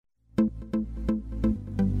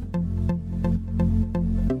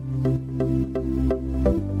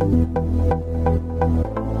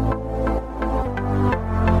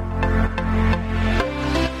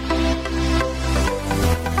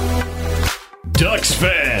Ducks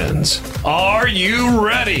fans, are you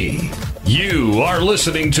ready? You are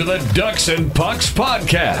listening to the Ducks and Pucks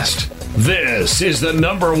podcast. This is the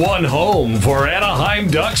 #1 home for Anaheim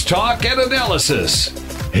Ducks talk and analysis.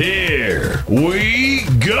 Here we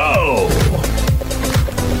go.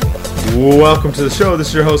 Welcome to the show. This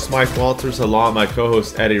is your host, Mike Walters, along with my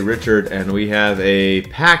co-host, Eddie Richard, and we have a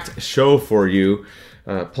packed show for you.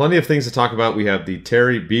 Plenty of things to talk about. We have the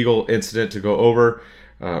Terry Beagle incident to go over.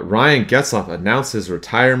 Ryan Getzlaf announced his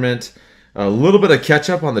retirement. A little bit of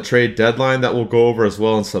catch-up on the trade deadline that we'll go over as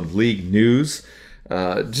well, and some league news.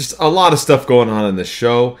 Just a lot of stuff going on in the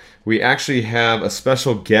show. We actually have a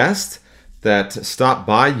special guest that stopped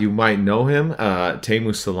by. You might know him, Teemu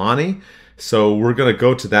Selanne. So we're going to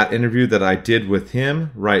go to that interview that I did with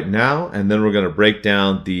him right now, and then we're going to break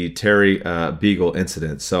down the Terry Beagle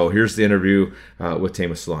incident. So here's the interview with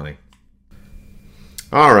Teemu Selanne.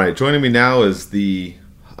 All right, joining me now is the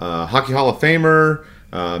Hockey Hall of Famer.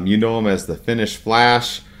 You know him as the Finnish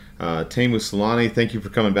Flash. Teemu Selanne, thank you for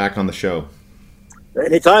coming back on the show.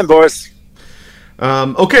 Anytime, boys.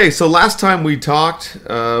 Okay, so last time we talked,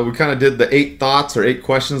 we kind of did the 8 thoughts or 8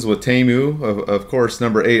 questions with Teemu, of course,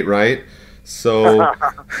 number 8, right? So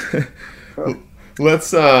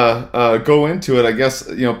let's go into it. I guess,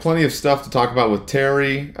 plenty of stuff to talk about with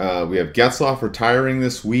Terry. We have Getzlaf retiring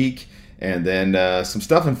this week, and then some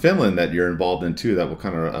stuff in Finland that you're involved in too that we'll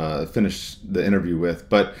kind of finish the interview with.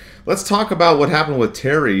 But let's talk about what happened with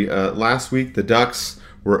Terry. Last week, the Ducks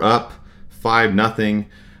were up 5-0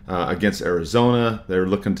 against Arizona. They're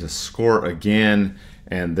looking to score again,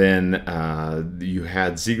 and then you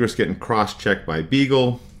had Zegras getting cross-checked by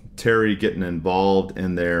Beagle, Terry getting involved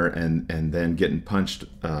in there, and then getting punched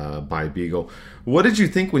by Beagle. What did you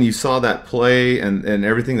think when you saw that play and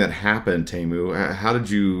everything that happened, Teemu? How did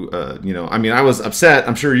you, I was upset.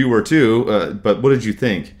 I'm sure you were too, but what did you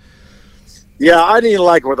think? Yeah, I didn't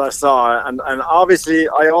like what I saw. And obviously,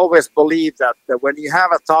 I always believe that when you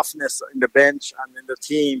have a toughness in the bench and in the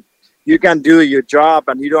team, you can do your job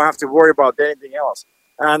and you don't have to worry about anything else.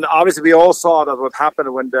 And obviously, we all saw that what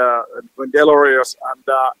happened when Delorius and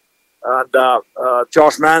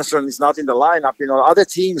Josh Manson is not in the lineup. Other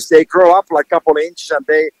teams, they grow up like a couple of inches and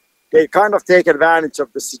they kind of take advantage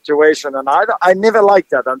of the situation. And I never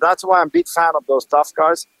liked that. And that's why I'm a big fan of those tough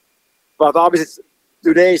guys. But obviously,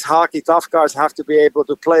 today's hockey, tough guys have to be able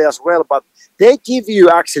to play as well. But they give you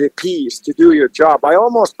actually peace to do your job. I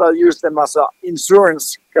almost use them as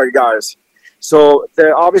insurance guys. So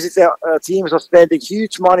obviously the teams are spending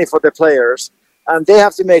huge money for the players. And they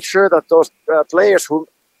have to make sure that those players who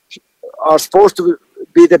are supposed to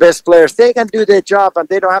be the best players, they can do their job and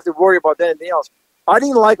they don't have to worry about anything else. I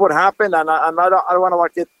didn't like what happened, and I don't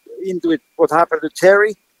want to get into it, what happened to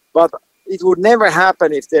Terry, but it would never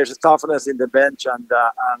happen if there's a toughness in the bench, and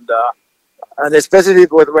especially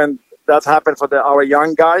when that happened for our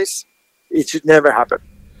young guys, it should never happen.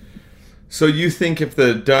 So you think if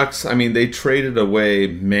the Ducks, they traded away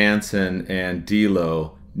Manson and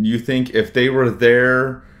D'Lo, you think if they were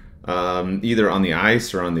there, either on the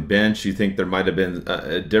ice or on the bench, you think there might have been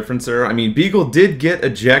a difference there? Beagle did get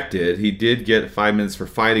ejected. He did get 5 minutes for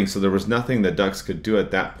fighting, so there was nothing the Ducks could do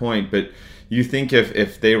at that point. But you think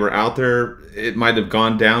if they were out there, it might have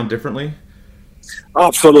gone down differently?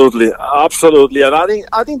 Absolutely. And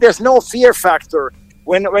I think there's no fear factor.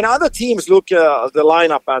 When other teams look at the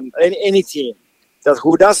lineup, and any team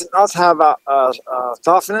who does not have a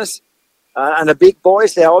toughness and the big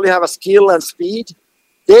boys, they only have a skill and speed,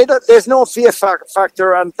 there's no fear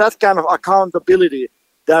factor and that kind of accountability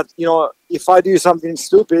that, if I do something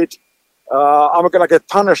stupid, I'm going to get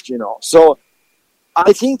punished, So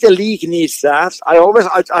I think the league needs that. I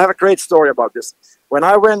have a great story about this. When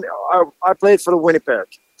I played for the Winnipeg,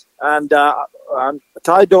 and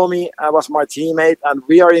Ty Domi was my teammate, and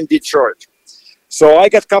we are in Detroit. So I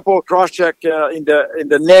got a couple of cross-check in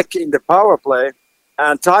the neck in the power play,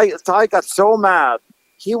 and Ty got so mad.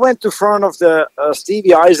 He went to front of the Stevie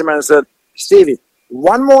Eisenman and said, "Stevie,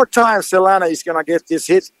 one more time Selanne is going to get this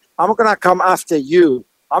hit, I'm going to come after you.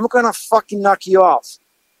 I'm going to fucking knock you off.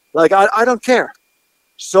 I don't care."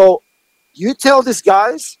 So you tell these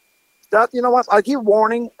guys that, I give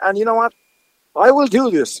warning, and I will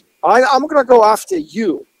do this. I'm going to go after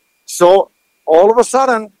you. So all of a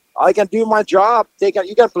sudden, I can do my job. You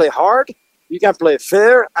can play hard, you can play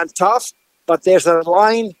fair and tough, but there's a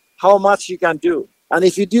line how much you can do. And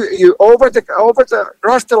if you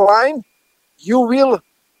cross the line, you will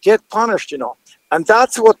get punished, And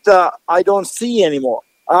that's what I don't see anymore.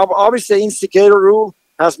 Obviously, the instigator rule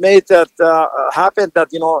has made that happen, that,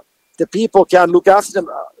 the people can look after them,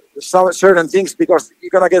 certain things, because you're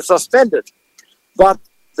going to get suspended. But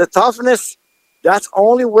the toughness That's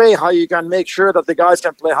only way how you can make sure that the guys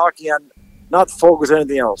can play hockey and not focus on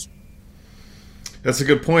anything else. That's a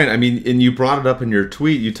good point. I mean, and you brought it up in your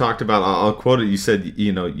tweet. You talked about, I'll quote it, you said,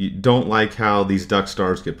 you don't like how these Duck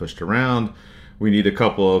stars get pushed around. We need a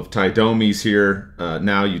couple of Ty Domis here.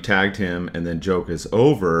 Now you tagged him, and then joke is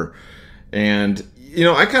over. And,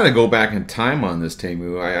 I kind of go back in time on this,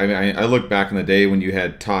 Teemu. I look back in the day when you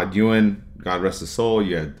had Todd Ewan, God rest his soul.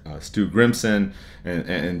 You had Stu Grimson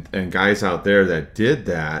and guys out there that did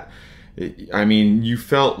that. I mean, you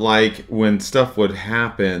felt like when stuff would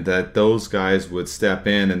happen that those guys would step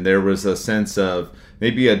in, and there was a sense of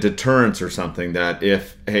maybe a deterrence or something that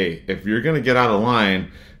if you're going to get out of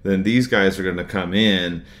line, then these guys are going to come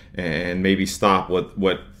in and maybe stop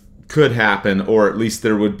what could happen, or at least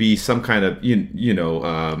there would be some kind of,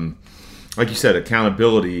 like you said,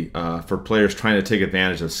 accountability for players trying to take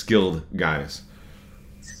advantage of skilled guys.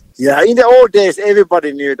 Yeah, in the old days,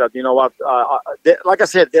 everybody knew that. Like I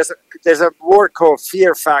said, there's a word called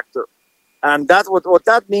fear factor, and that what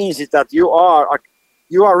that means is that you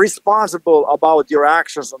are responsible about your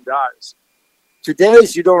actions on the ice. Today,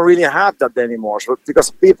 you don't really have that anymore, so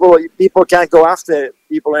because people can't go after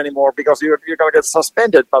people anymore because you're gonna get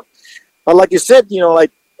suspended. But like you said,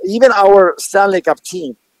 even our Stanley Cup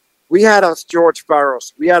team, we had a George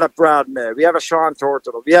Barros, we had a Brad May, we have a Sean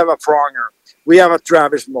Tortorella, we have a Pronger, we have a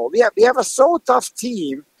Travis Moe. We have a so tough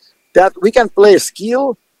team that we can play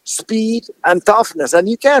skill, speed, and toughness, and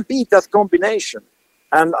you can't beat that combination.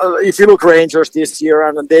 And if you look Rangers this year,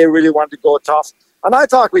 and they really want to go tough. And I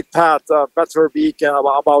talked with Pat Verbeek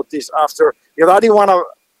about this after, because I didn't want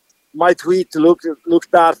my tweet to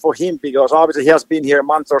look bad for him, because obviously he has been here a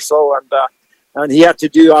month or so, and he had to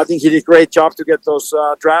do. I think he did a great job to get those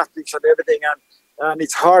draft picks and everything. And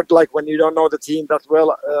it's hard, like when you don't know the team that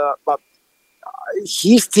well, but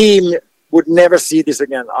his team would never see this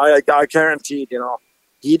again. I guarantee it.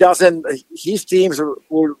 He doesn't. His teams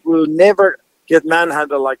will never get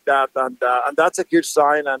manhandled like that, and that's a good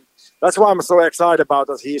sign. And that's why I'm so excited about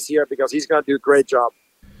that he's here, because he's going to do a great job.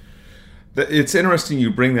 It's interesting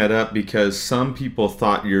you bring that up, because some people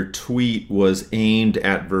thought your tweet was aimed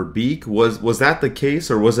at Verbeek. Was that the case,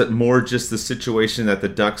 or was it more just the situation that the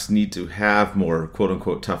Ducks need to have more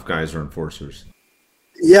quote-unquote tough guys or enforcers?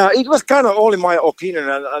 Yeah, it was kind of only my opinion,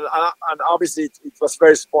 and obviously it was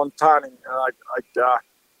very spontaneous.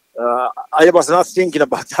 I was not thinking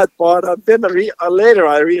about that part, and then later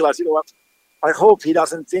I realized, what? I hope he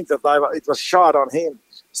doesn't think that it was shot on him.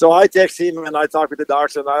 So I texted him and I talked with the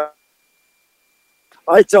Ducks, and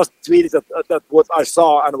I just tweeted that what I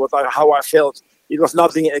saw and how I felt. It was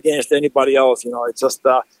nothing against anybody else, It's just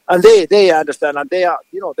and they understand, and they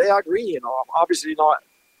agree. Obviously,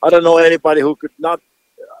 I don't know anybody who could not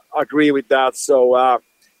agree with that.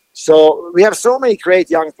 So we have so many great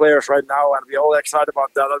young players right now, and we're all excited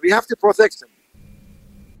about that. And we have to protect them.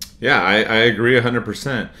 Yeah, I agree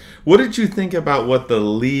 100%. What did you think about what the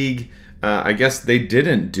league, I guess they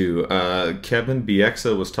didn't do? Kevin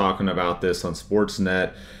Bieksa was talking about this on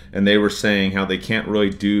Sportsnet, and they were saying how they can't really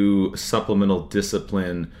do supplemental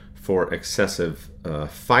discipline for excessive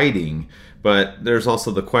fighting. But there's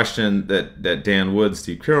also the question that Dan Wood,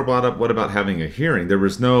 Steve Carroll brought up. What about having a hearing? There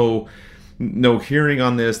was no hearing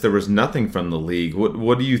on this. There was nothing from the league.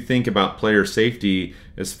 What do you think about player safety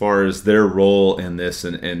as far as their role in this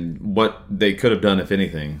and what they could have done, if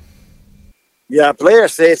anything? Yeah, player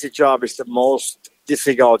safety job is the most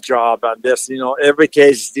difficult job, and there's every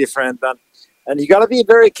case is different, and you got to be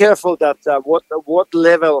very careful that what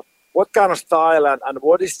level, what kind of style, and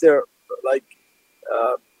what is their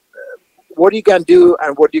what you can do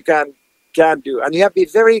and what you can't do, and you have to be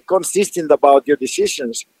very consistent about your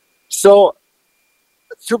decisions. So,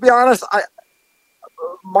 to be honest,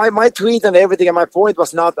 my tweet and everything, and my point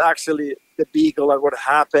was not actually the Beagle and what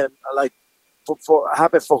happened,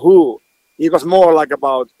 happened for who. It was more like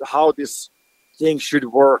about how this thing should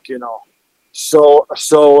work, So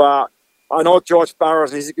I know George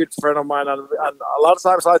Barros, he's a good friend of mine, and a lot of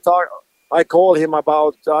times I call him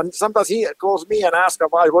about, and sometimes he calls me and asks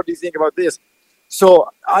about, what do you think about this? So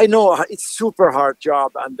I know it's super hard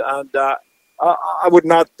job, and I would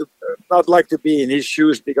not like to be in his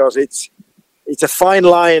shoes, because it's a fine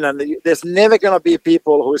line, and there's never going to be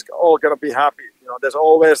people who's all going to be happy. There's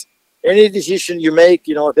always any decision you make.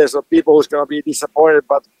 There's people who's going to be disappointed,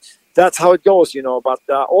 but that's how it goes. But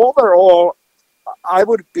overall, I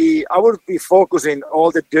would be focusing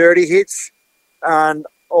all the dirty hits and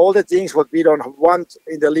all the things what we don't want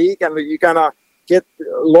in the league, and you're gonna get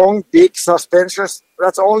long, big suspensions.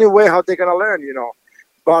 That's the only way how they're gonna learn.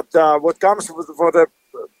 But what comes for the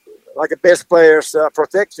the best players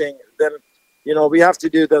protecting, then we have to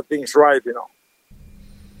do the things right.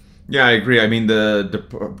 Yeah, I agree. I mean, the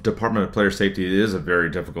Department of Player Safety is a very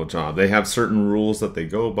difficult job. They have certain rules that they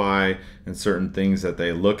go by and certain things that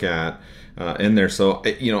they look at in there. So,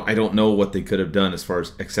 I don't know what they could have done as far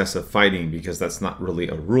as excessive fighting, because that's not really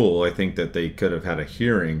a rule. I think that they could have had a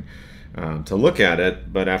hearing to look at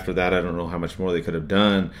it, but after that, I don't know how much more they could have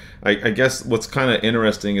done. I guess what's kind of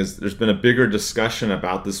interesting is there's been a bigger discussion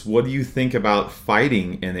about this. What do you think about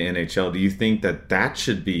fighting in the NHL? Do you think that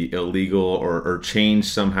should be illegal or changed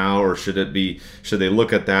somehow, or should they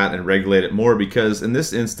look at that and regulate it more? Because in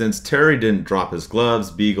this instance, Terry didn't drop his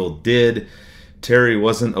gloves, Beagle did. Terry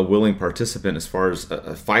wasn't a willing participant as far as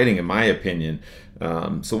fighting, in my opinion.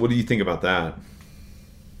 So what do you think about that?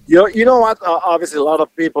 You know what? Obviously, a lot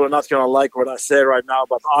of people are not going to like what I say right now,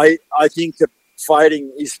 but I think that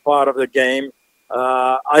fighting is part of the game.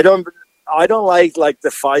 I don't like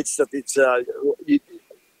the fights that it's you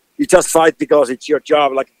just fight because it's your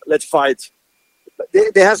job. Like, let's fight.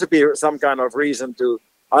 There has to be some kind of reason to.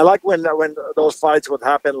 I like when those fights would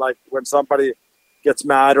happen, like when somebody gets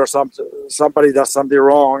mad or somebody does something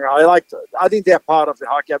wrong. I think they're part of the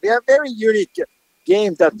hockey. We have a very unique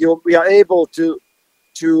game that we are able to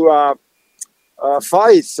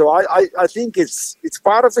fight. So I think it's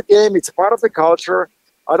part of the game. It's part of the culture.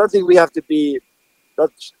 I don't think we have to be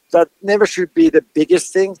that never should be the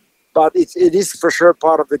biggest thing, but it is for sure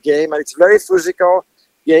part of the game, and it's very physical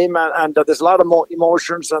game, and there's a lot of more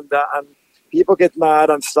emotions, and people get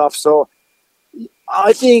mad and stuff. So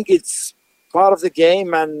I think it's part of the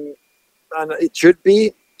game, and it should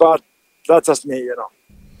be, but that's just me,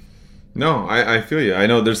 No, I feel you. I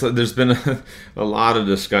know there's been a lot of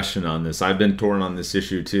discussion on this. I've been torn on this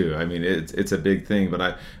issue too. I mean, it's a big thing,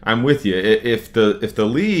 but I'm with you. If the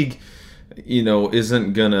league,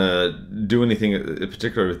 isn't gonna do anything,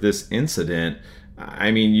 particularly with this incident,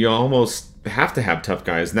 I mean, you almost have to have tough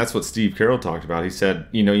guys, and that's what Steve Carroll talked about. He said,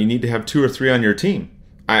 you need to have 2 or 3 on your team.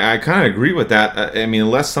 I kind of agree with that. I mean,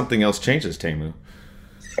 unless something else changes, Teemu.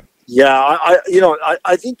 Yeah,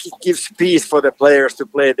 I think it gives peace for the players to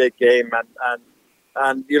play their game,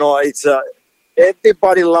 and it's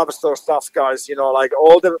everybody loves those tough guys. Like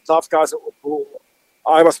all the tough guys who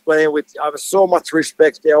I was playing with, I have so much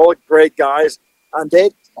respect. They're all great guys, and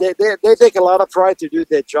they take a lot of pride to do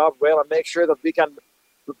their job well and make sure that we can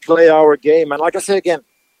play our game. And like I say again,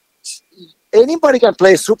 anybody can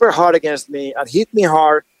play super hard against me and hit me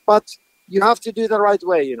hard, but you have to do the right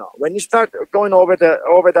way, When you start going over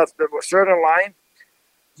that certain line,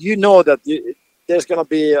 that there's going to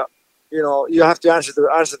be, you have to answer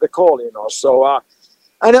the call, So,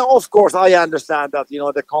 and of course, I understand that,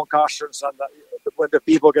 the concussions and when the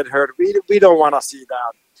people get hurt, we don't want to see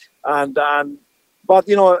that. But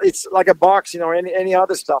it's like a box, any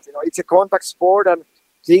other stuff. It's a contact sport, and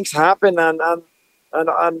things happen, and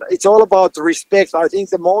it's all about respect. I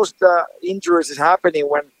think the most injuries is happening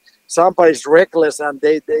when somebody's reckless and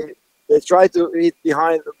they try to hit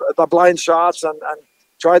behind the blind shots and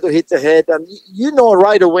try to hit the head, and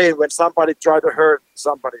right away when somebody try to hurt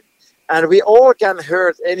somebody, and we all can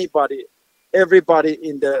hurt everybody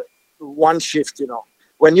in the one shift.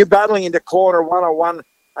 When you're battling in the corner 1-on-1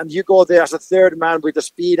 and you go there as a third man with the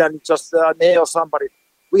speed and just nail somebody,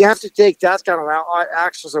 we have to take that kind of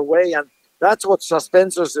actions away, and that's what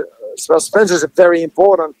suspensors are very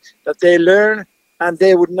important, that they learn. And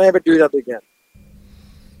they would never do that again.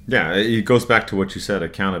 Yeah, it goes back to what you said,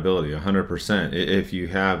 accountability, 100%. If you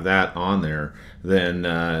have that on there, then,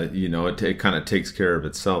 it kind of takes care of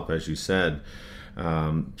itself, as you said.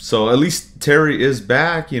 So at least Terry is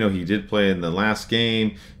back. He did play in the last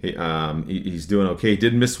game. He's doing okay. He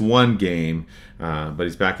did miss one game, but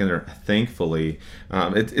he's back in there, thankfully.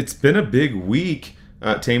 It's been a big week.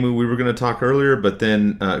 Teemu, we were going to talk earlier, but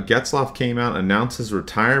then Getzlaf came out, announced his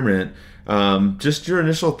retirement. Just your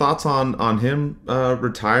initial thoughts on him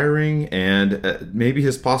retiring and maybe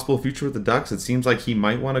his possible future with the Ducks. It seems like he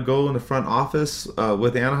might want to go in the front office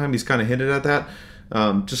with Anaheim. He's kind of hinted at that.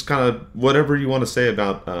 Just kind of whatever you want to say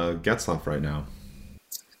about Getzlaf right now.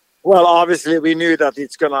 Well, obviously we knew that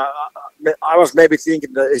it's gonna. I was maybe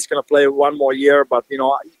thinking that he's gonna play one more year, but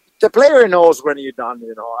the player knows when you're done.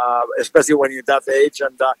 Especially when you're that age.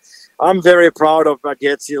 And I'm very proud of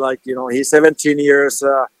Getzy. Like he's 17 years.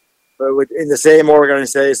 In the same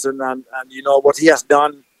organization, and what he has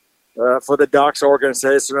done for the Ducks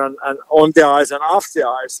organization and on the ice and off the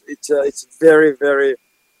ice, it's very, very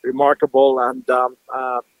remarkable. And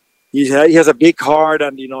he has a big heart,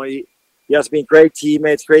 and he has been great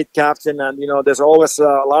teammates, great captain, and there's always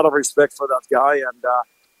a lot of respect for that guy. And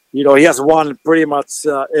he has won pretty much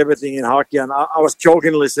everything in hockey. And I was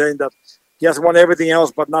jokingly saying that he has won everything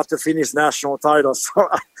else, but not the Finnish national title. So,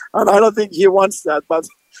 and I don't think he wants that, but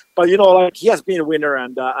But like he has been a winner,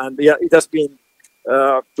 and yeah, it has been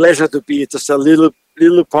pleasure to be just a little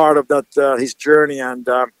part of that his journey, and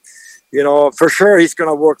for sure he's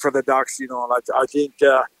gonna work for the Ducks. Like I think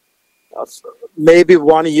maybe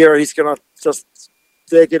 1 year he's gonna just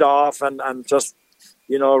take it off and just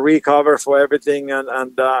recover for everything,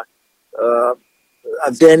 and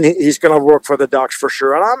then he's gonna work for the Ducks for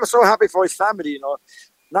sure. And I'm so happy for his family.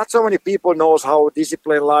 Not so many people knows how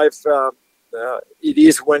disciplined life it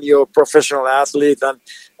is when you're a professional athlete,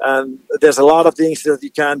 and there's a lot of things that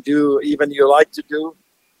you can't do, even you like to do,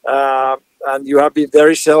 and you have been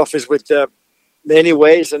very selfish with many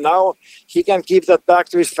ways. And now he can give that back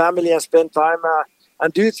to his family and spend time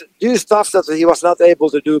and do stuff that he was not able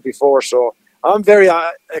to do before. So I'm very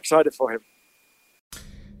excited for him.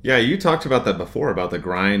 Yeah, you talked about that before, about the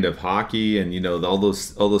grind of hockey, and all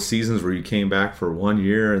those seasons where you came back for 1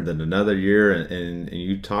 year and then another year, and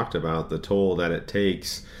you talked about the toll that it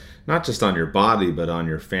takes, not just on your body but on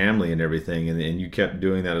your family and everything, and you kept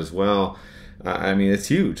doing that as well. I mean, it's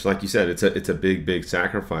huge. Like you said, it's a big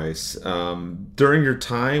sacrifice. During your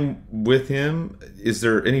time with him, is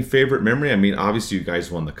there any favorite memory? I mean, obviously you guys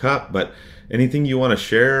won the cup, but anything you want to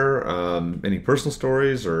share? Any personal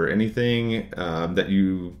stories or anything that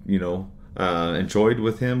you enjoyed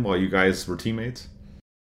with him while you guys were teammates?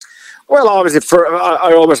 Well, obviously,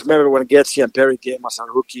 I always remember when Getzy and Perry came as a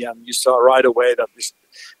rookie, and you saw right away that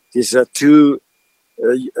these two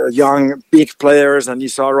young big players, and you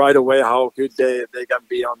saw right away how good they can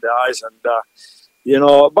be on the ice, and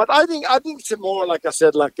But I think it's more, like I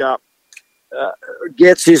said, like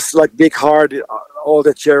gets his like big heart, all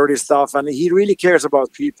the charity stuff, and he really cares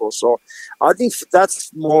about people. So I think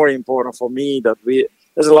that's more important for me. That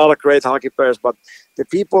there's a lot of great hockey players, but the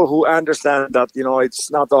people who understand that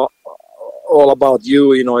it's not all about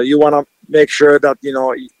you. You want to make sure that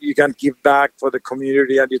you can give back for the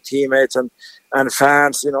community and your teammates and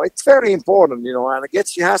fans. It's very important. And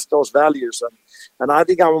he has those values, and I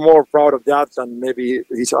think I'm more proud of that than maybe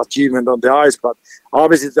his achievement on the ice. But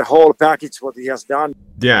obviously, the whole package, what he has done.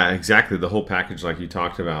 Yeah, exactly. The whole package, like you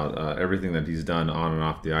talked about, everything that he's done on and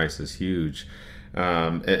off the ice is huge.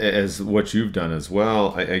 As what you've done as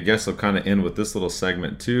well. I guess I'll kind of end with this little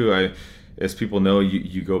segment too. As people know,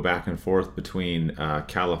 you go back and forth between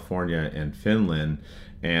California and Finland,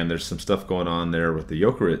 and there's some stuff going on there with the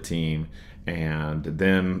Jokerit team. And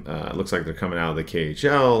then it looks like they're coming out of the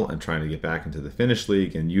KHL and trying to get back into the Finnish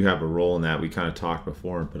league, and you have a role in that. We kind of talked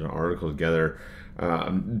before and put an article together.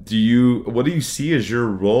 What do you see as your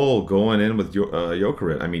role going in with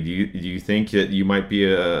Jokerit? I mean, do you think that you might be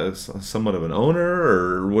somewhat of an owner,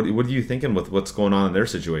 or what are you thinking with what's going on in their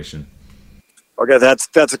situation? Okay,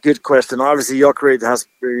 that's a good question. Obviously, Jokerit has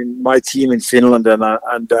been my team in Finland, and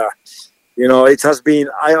it has been.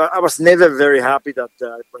 I was never very happy that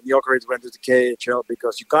when Jokerit went to the KHL,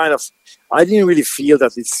 because I didn't really feel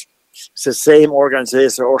that it's the same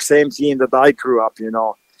organization or same team that I grew up.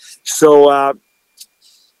 So.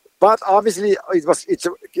 But obviously,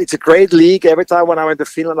 it's a great league. Every time when I went to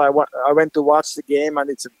Finland, I went to watch the game, and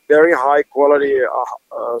it's a very high quality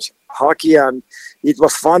hockey, and it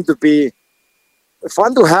was fun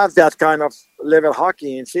to have that kind of level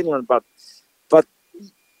hockey in Finland. But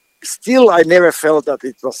still, I never felt that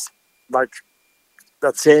it was like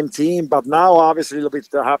that same team. But now, obviously, a little bit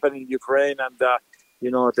happening in Ukraine, and the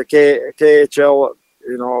KHL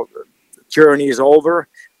journey is over.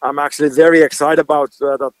 I'm actually very excited about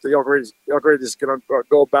that the Jokerit is going to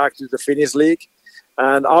go back to the Finnish league.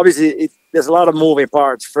 And obviously, there's a lot of moving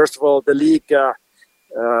parts. First of all, the league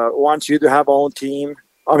wants you to have own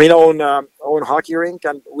hockey rink,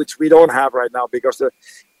 and which we don't have right now, because the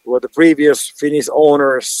previous Finnish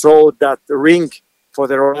owner sold that rink for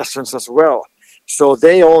the Russians as well. So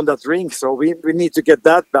they own that rink. So we need to get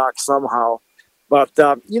that back somehow. But,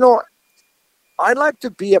 I'd like to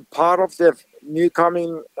be a part of the new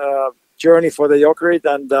coming journey for the Jokerit,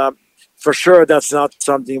 and for sure that's not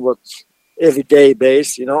something what's everyday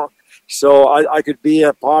based, So I could be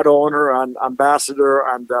a part owner and ambassador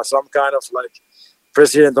and some kind of like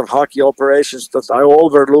president of hockey operations that I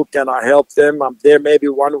overlook and I help them. I'm there maybe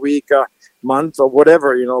 1 week, a month, or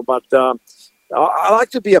whatever, But I like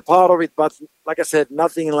to be a part of it. But like I said,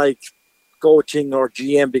 nothing like coaching or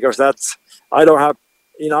GM, because I don't have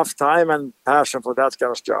enough time and passion for that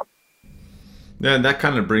kind of job. Yeah, and that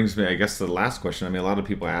kind of brings me, I guess, to the last question. I mean, a lot of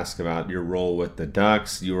people ask about your role with the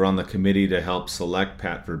Ducks. You were on the committee to help select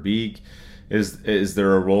Pat Verbeek. Is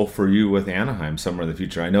there a role for you with Anaheim somewhere in the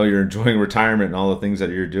future? I know you're enjoying retirement and all the things that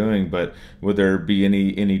you're doing, but would there be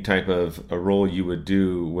any type of a role you would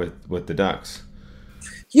do with the Ducks?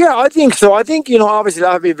 Yeah, I think so. I think, obviously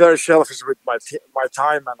I've been very selfish with my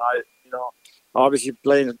time, and obviously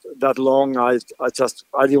playing that long, I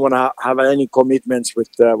didn't want to have any commitments with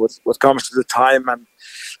what comes to the time, and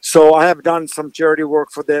so I have done some charity work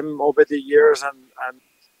for them over the years, and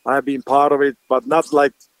I have been part of it, but not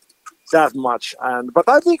like that much. But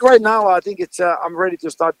I think right now, I think it's I'm ready to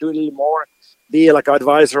start doing a little more, be like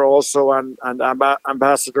advisor also, and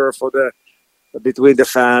ambassador for the between the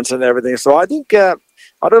fans and everything. So I think I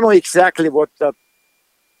don't know exactly what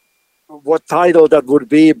title that would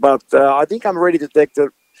be, but I think I'm ready to take the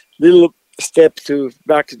little step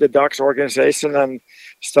back to the Ducks organization and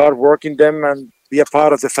start working them and be a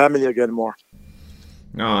part of the family again more.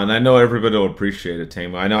 No, and I know everybody will appreciate it,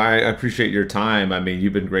 Teemu. I know I appreciate your time. I mean,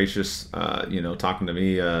 you've been gracious, talking to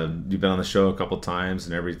me. You've been on the show a couple times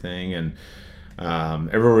and everything, and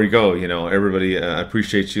everywhere you go, everybody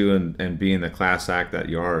appreciates you and being the class act that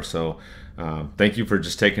you are. So thank you for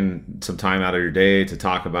just taking some time out of your day to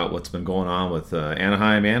talk about what's been going on with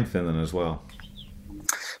Anaheim and Finland as well.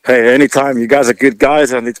 Hey, anytime. You guys are good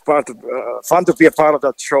guys, and it's fun to be a part of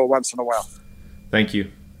that show once in a while. Thank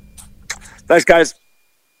you. Thanks, guys.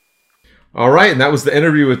 All right, and that was the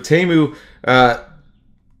interview with Teemu.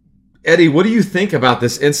 Eddie, what do you think about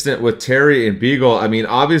this incident with Terry and Beagle? I mean,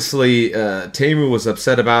 obviously, Teemu was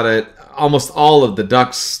upset about it. Almost all of the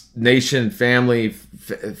Ducks Nation family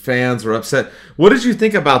fans were upset. What did you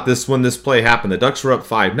think about this when this play happened? The Ducks were up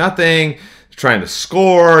 5-0, trying to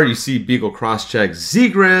score. You see Beagle cross-check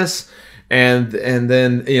Zegras. And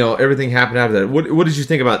then everything happened after that. What did you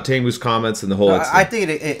think about Teemu's comments and the whole incident? I think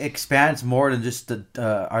it expands more than just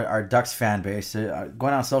our Ducks fan base.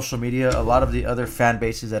 Going on social media, a lot of the other fan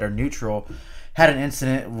bases that are neutral had an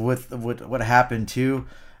incident with what happened too.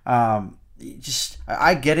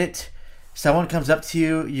 I get it. Someone comes up to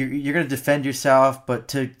you, you're going to defend yourself, but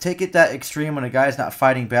to take it that extreme when a guy's not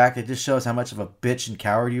fighting back, it just shows how much of a bitch and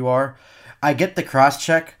coward you are. I get the cross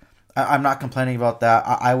check. I'm not complaining about that.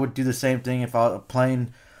 I would do the same thing if I was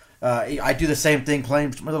playing. I do the same thing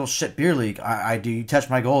playing my little shit beer league. I do. You touch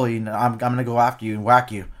my goalie, and I'm gonna go after you and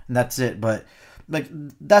whack you, and that's it. But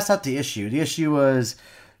that's not the issue. The issue was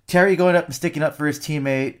Terry going up and sticking up for his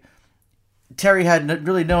teammate. Terry had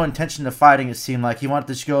really no intention of fighting. It seemed like he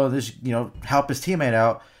wanted to go help his teammate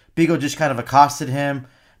out. Beagle just kind of accosted him,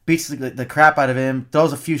 beats the crap out of him,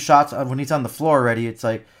 throws a few shots when he's on the floor already. It's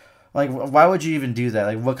like, why would you even do that?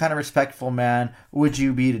 Like, what kind of respectful man would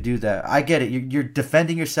you be to do that? I get it. You're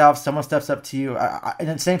defending yourself. Someone steps up to you. In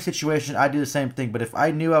the same situation, I do the same thing. But if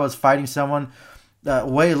I knew I was fighting someone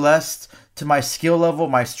way less to my skill level,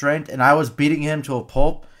 my strength, and I was beating him to a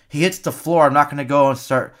pulp, he hits the floor, I'm not going to go and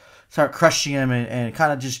start crushing him and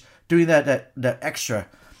kind of just doing that extra.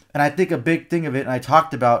 And I think a big thing of it, and I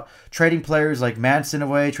talked about trading players like Manson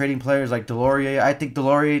away, trading players like Delorier. I think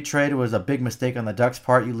Delorier trade was a big mistake on the Ducks'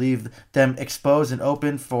 part. You leave them exposed and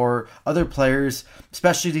open for other players,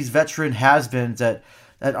 especially these veteran has-beens that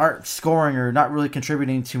aren't scoring or not really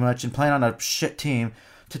contributing too much and playing on a shit team,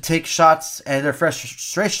 to take shots and their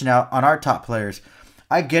frustration out on our top players.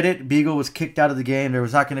 I get it. Beagle was kicked out of the game. There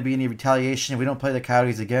was not going to be any retaliation. We don't play the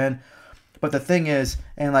Coyotes again. But the thing is,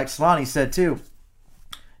 and like Solani said too,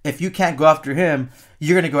 if you can't go after him,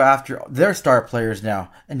 you're going to go after their star players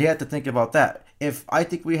now. And they have to think about that. If I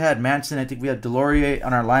think we had Manson, I think we had Delorier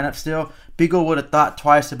on our lineup still, Beagle would have thought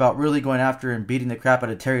twice about really going after and beating the crap out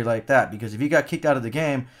of Terry like that. Because if he got kicked out of the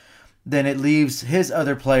game, then it leaves his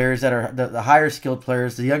other players that are the higher skilled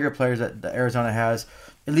players, the younger players that Arizona has,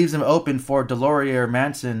 it leaves them open for Delorier or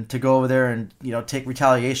Manson to go over there and take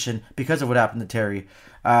retaliation because of what happened to Terry.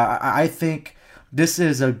 I think this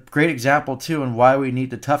is a great example, too, and why we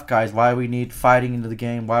need the tough guys, why we need fighting into the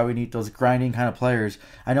game, why we need those grinding kind of players.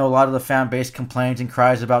 I know a lot of the fan base complains and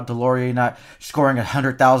cries about Delorier not scoring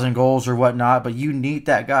 100,000 goals or whatnot, but you need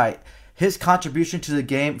that guy. His contribution to the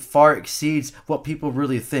game far exceeds what people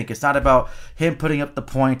really think. It's not about him putting up the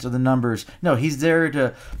points or the numbers. No, he's there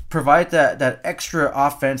to provide that extra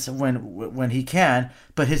offense when he can,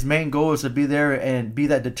 but his main goal is to be there and be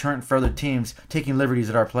that deterrent for other teams taking liberties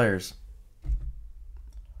at our players.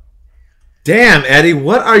 Damn, Eddie,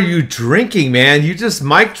 what are you drinking, man? You just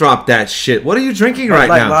mic dropped that shit. What are you drinking right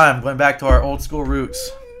now? Lime, going back to our old school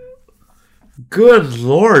roots. Good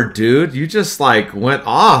Lord, dude. You just went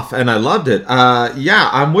off and I loved it. Yeah,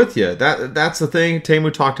 I'm with you. That's the thing.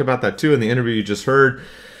 Teemu talked about that too in the interview you just heard.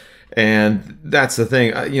 And that's the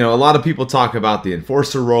thing. A lot of people talk about the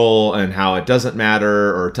enforcer role and how it doesn't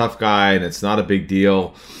matter, or a tough guy and it's not a big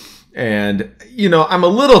deal. And, I'm a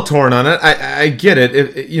little torn on it. I get it.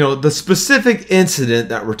 The specific incident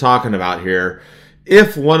that we're talking about here,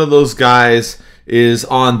 if one of those guys is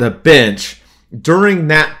on the bench during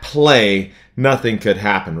that play, nothing could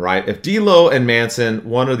happen, right? If D'Lo and Manson,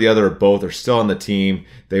 one or the other or both, are still on the team,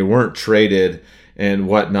 they weren't traded and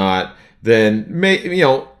whatnot, then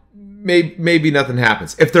maybe nothing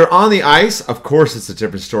happens. If they're on the ice, of course it's a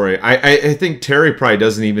different story. I think Terry probably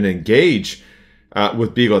doesn't even engage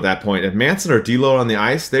with Beagle at that point. If Manson or D'Lo are on the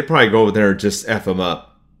ice, they probably go over there and just F him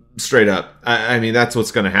up, straight up. I mean, that's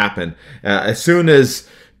what's going to happen. As soon as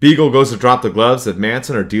Beagle goes to drop the gloves, if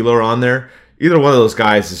Manson or D'Lo are on there, either one of those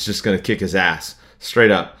guys is just going to kick his ass,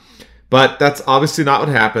 straight up. But that's obviously not what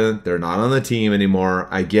happened. They're not on the team anymore.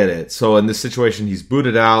 I get it. So in this situation, he's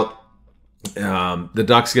booted out. The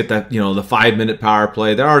Ducks get that, the 5-minute power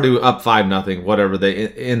play. They're already up 5-0, whatever, they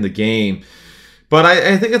in the game. But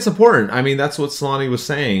I think it's important. I mean, that's what Solani was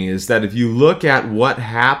saying, is that if you look at what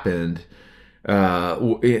happened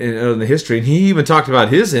in the history, and he even talked about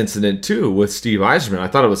his incident too with Steve Yzerman. I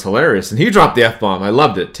thought it was hilarious, and he dropped the F-bomb. I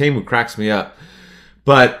loved it. Teemu cracks me up.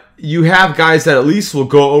 But you have guys that at least will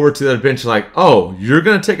go over to the bench like, oh, you're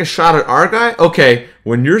going to take a shot at our guy? Okay,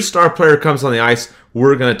 when your star player comes on the ice,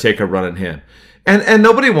 we're going to take a run at him. And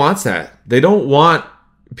nobody wants that. They don't want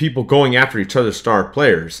people going after each other's star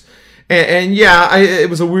players. And it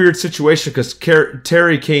was a weird situation because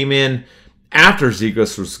Terry came in after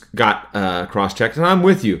Zegras got cross-checked, and I'm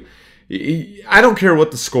with you. I don't care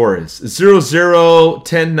what the score is. 0-0,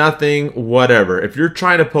 10-0, whatever. If you're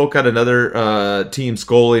trying to poke at another team's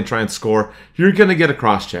goalie and try and score, you're going to get a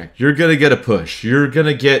cross-check. You're going to get a push. You're going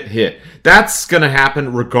to get hit. That's going to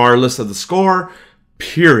happen regardless of the score,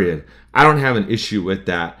 period. I don't have an issue with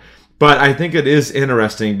that. But I think it is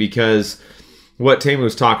interesting because what Teemu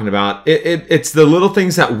was talking about, it's the little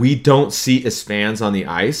things that we don't see as fans on the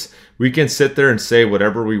ice. We can sit there and say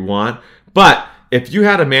whatever we want, but if you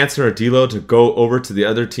had a Manson or D'Lo to go over to the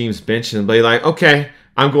other team's bench and be like, okay,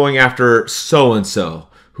 I'm going after so-and-so,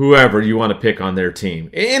 whoever you want to pick on their team,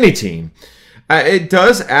 any team, it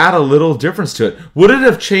does add a little difference to it. Would it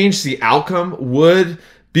have changed the outcome? Would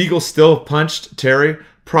Beagle still have punched Terry?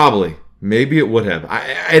 Probably. Maybe it would have.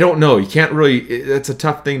 I don't know. You can't really, it's a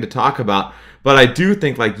tough thing to talk about. But I do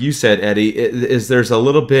think, like you said, Eddie, there's a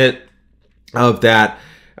little bit of that.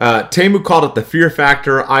 Teemu called it the fear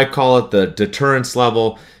factor. I call it the deterrence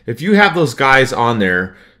level. If you have those guys on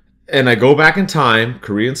there, and I go back in time,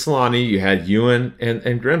 Kariya and Solani, you had Ewan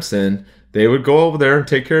and Grimson, they would go over there and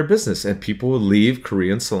take care of business, and people would leave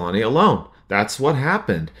Kariya and Solani alone. That's what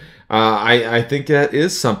happened. I think that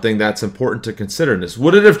is something that's important to consider in this.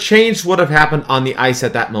 Would it have changed what have happened on the ice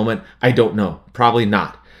at that moment? I don't know. Probably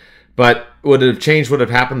not. But would it have changed what have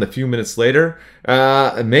happened a few minutes later?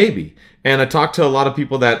 Maybe. And I talked to a lot of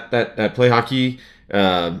people that play hockey,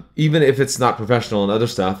 even if it's not professional and other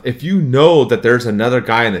stuff. If you know that there's another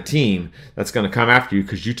guy on the team that's going to come after you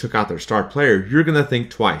because you took out their star player, you're going to think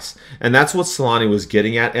twice. And that's what Solani was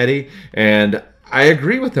getting at, Eddie. And I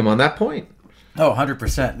agree with him on that point. Oh,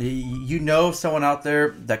 100%. You know someone out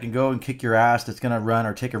there that can go and kick your ass, that's going to run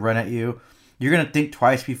or take a run at you. You're going to think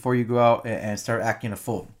twice before you go out and start acting a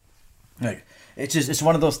fool. Like, it's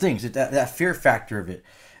one of those things, that fear factor of it.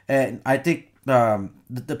 And I think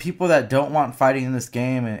the people that don't want fighting in this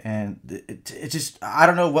game, and it's just, I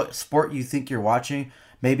don't know what sport you think you're watching.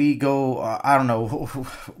 Maybe go, I don't know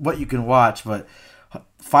what you can watch, but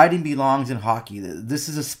fighting belongs in hockey. This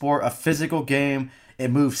is a sport, a physical game. It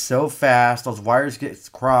moves so fast. Those wires get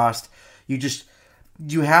crossed.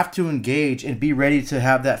 You have to engage and be ready to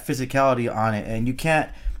have that physicality on it. And you can't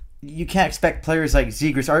expect players like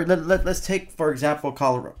Zegras. Or let's take for example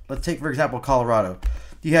Colorado.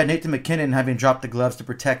 You had Nathan MacKinnon having dropped the gloves to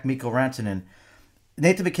protect Mikko Rantanen.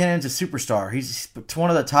 Nathan MacKinnon's a superstar. He's one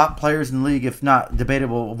of the top players in the league, if not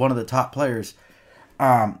debatable, one of the top players.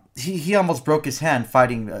 He almost broke his hand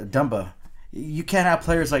fighting Dumba. You can't have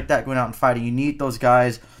players like that going out and fighting. You need those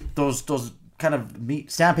guys, those kind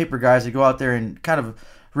of sandpaper guys that go out there and kind of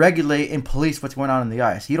regulate and police what's going on in the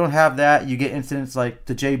ice. You don't have that. You get incidents like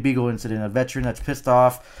the Jay Beagle incident, a veteran that's pissed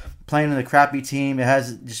off, playing in a crappy team. It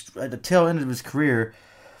has just at the tail end of his career.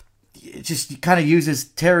 It just kind of uses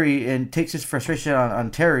Terry and takes his frustration on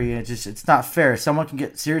Terry, and it's not fair. Someone can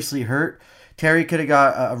get seriously hurt. Terry could have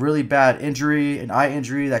got a really bad injury, an eye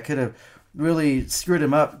injury that could have really screwed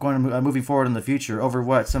him up moving forward in the future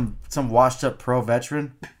over some washed up pro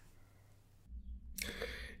veteran.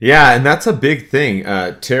 Yeah, and that's a big thing.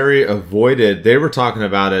 Terry avoided, they were talking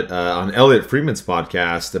about it on Elliot Friedman's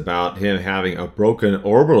podcast about him having a broken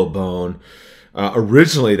orbital bone.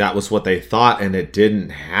 Originally, that was what they thought, and it didn't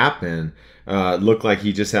happen. Looked like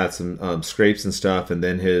he just had some scrapes and stuff, and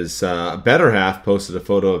then his better half posted a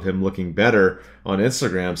photo of him looking better on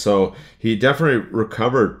Instagram. So he definitely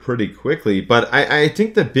recovered pretty quickly. But I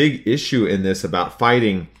think the big issue in this about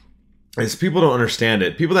fighting is people don't understand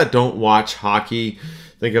it. People that don't watch hockey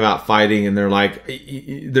think about fighting, and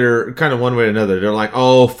they're kind of one way or another. They're like,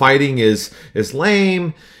 oh, fighting is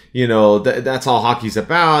lame. That's all hockey's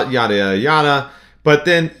about, yada, yada, yada. But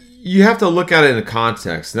then you have to look at it in a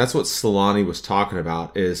context. And that's what Solani was talking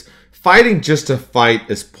about, is fighting just to fight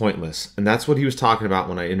is pointless. And that's what he was talking about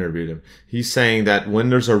when I interviewed him. He's saying that when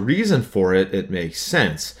there's a reason for it, it makes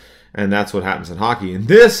sense. And that's what happens in hockey. And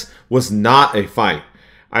this was not a fight.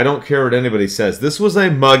 I don't care what anybody says. This was a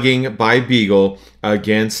mugging by Beagle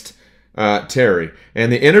against Terry.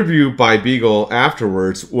 And the interview by Beagle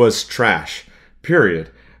afterwards was trash,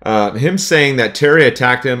 period. Him saying that Terry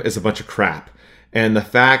attacked him is a bunch of crap. And the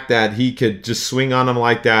fact that he could just swing on him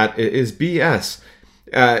like that is BS.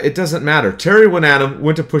 It doesn't matter. Terry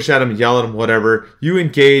went to push at him, yell at him, whatever. You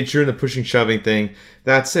engage, you're in the pushing, shoving thing.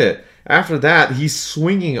 That's it. After that, he's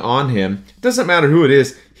swinging on him. It doesn't matter who it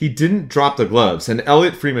is. He didn't drop the gloves. And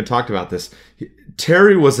Elliot Friedman talked about this.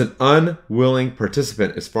 Terry was an unwilling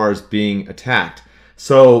participant as far as being attacked.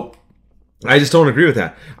 So I just don't agree with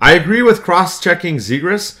that. I agree with cross-checking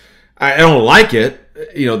Zegras. I don't like it,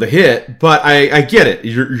 the hit, but I get it.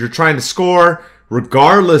 You're trying to score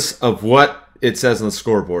regardless of what it says on the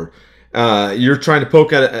scoreboard. You're trying to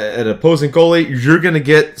poke at an opposing goalie. You're going to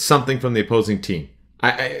get something from the opposing team.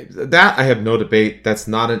 I have no debate. That's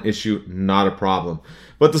not an issue, not a problem.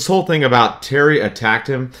 But this whole thing about Terry attacked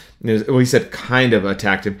him, he said kind of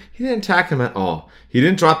attacked him. He didn't attack him at all. He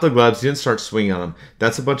didn't drop the gloves. He didn't start swinging on him.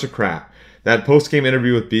 That's a bunch of crap. That post-game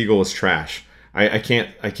interview with Beagle was trash. I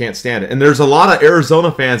can't stand it. And there's a lot of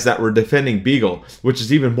Arizona fans that were defending Beagle, which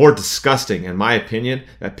is even more disgusting, in my opinion.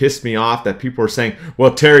 That pissed me off, that people were saying,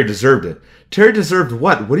 well, Terry deserved it. Terry deserved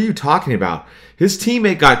what? What are you talking about? His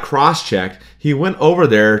teammate got cross-checked. He went over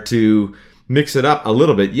there to mix it up a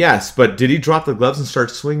little bit, yes, but did he drop the gloves and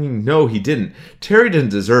start swinging? No, he didn't. Terry didn't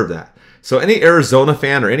deserve that. So any Arizona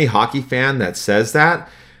fan or any hockey fan that says that,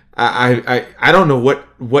 I don't know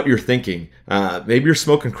what you're thinking. Maybe you're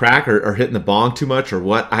smoking crack or hitting the bong too much or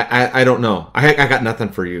what. I don't know. I got nothing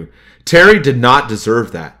for you. Terry did not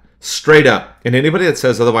deserve that. Straight up. And anybody that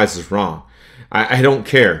says otherwise is wrong. I don't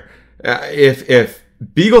care. If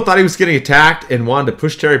Beagle thought he was getting attacked and wanted to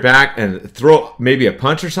push Terry back and throw maybe a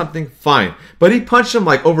punch or something, fine. But he punched him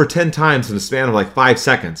like over 10 times in a span of like 5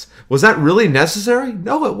 seconds. Was that really necessary?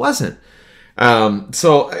 No, it wasn't.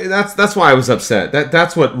 So that's why I was upset.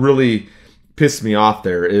 That's what really pissed me off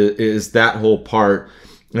there is that whole part,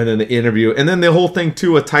 and then the interview, and then the whole thing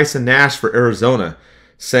too with Tyson Nash for Arizona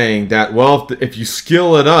saying that, well, if you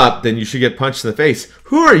skill it up, then you should get punched in the face.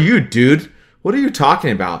 Who are you, dude? What are you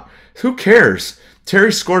talking about? Who cares?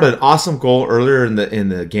 Terry scored an awesome goal earlier in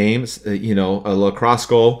the games, a lacrosse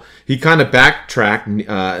goal. He kind of backtracked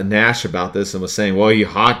Nash about this and was saying, well, he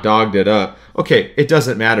hot dogged it up. Okay, it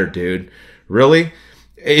doesn't matter, dude. Really?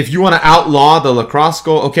 If you want to outlaw the lacrosse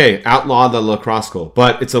goal, okay, outlaw the lacrosse goal.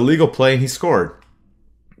 But it's a legal play and he scored.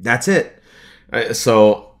 That's it.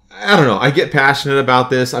 So, I don't know. I get passionate about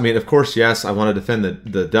this. I mean, of course, yes, I want to defend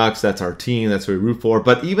the Ducks. That's our team. That's what we root for.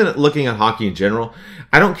 But even looking at hockey in general,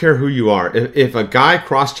 I don't care who you are. If a guy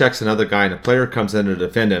cross-checks another guy and a player comes in to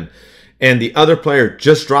defend him, and the other player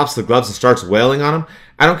just drops the gloves and starts wailing on him,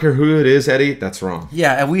 I don't care who it is, Eddie, that's wrong.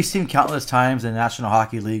 Yeah, and we've seen countless times in the National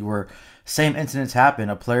Hockey League where same incidents happen.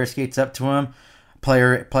 A player skates up to him,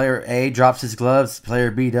 player A drops his gloves,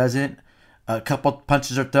 player B doesn't. A couple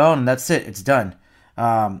punches are thrown, and that's it. It's done.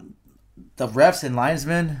 The refs and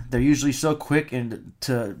linesmen, they're usually so quick and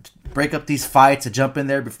to break up these fights, to jump in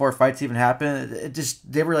there before fights even happen.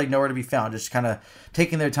 They were like nowhere to be found, just kind of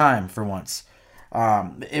taking their time for once.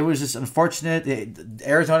 It was just unfortunate. The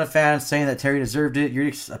Arizona fans saying that Terry deserved it.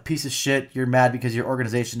 You're a piece of shit. You're mad because your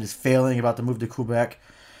organization is failing about to move to Quebec.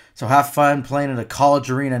 So have fun playing in a college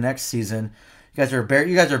arena next season. You guys are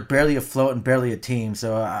barely afloat and barely a team.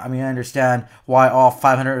 So I mean, I understand why all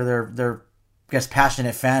 500 of their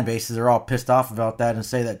passionate fan bases are all pissed off about that and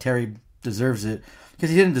say that Terry deserves it, because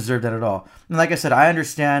he didn't deserve that at all. And like I said, I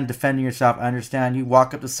understand defending yourself. I understand you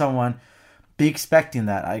walk up to someone, be expecting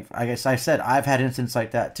that. I guess I said I've had incidents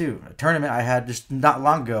like that too. A tournament I had just not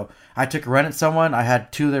long ago. I took a run at someone. I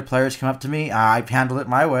had two of their players come up to me. I handled it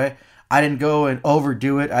my way. I didn't go and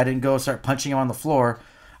overdo it. I didn't go start punching them on the floor.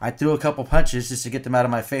 I threw a couple punches just to get them out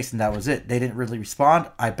of my face, and that was it. They didn't really respond.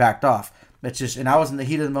 I backed off. It's just, and I was in the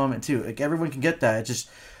heat of the moment too. Like, everyone can get that. It's just,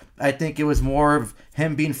 I think it was more of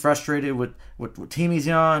him being frustrated with what team he's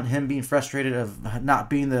on, him being frustrated of not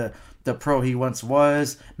being the the pro he once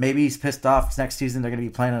was. Maybe he's pissed off next season they're going to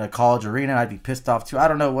be playing in a college arena. I'd be pissed off too. I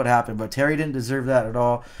don't know what happened, but Terry didn't deserve that at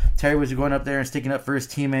all. Terry was going up there and sticking up for his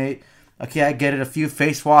teammate. Okay, I get it. A few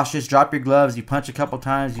face washes, drop your gloves, you punch a couple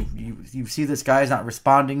times, you see this guy's not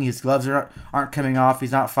responding, his gloves aren't coming off,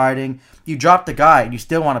 he's not fighting. You drop the guy and you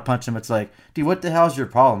still want to punch him. It's like, dude, what the hell's your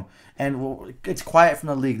problem? And it's quiet from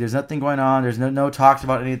the league. There's nothing going on. There's no talks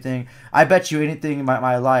about anything. I bet you anything in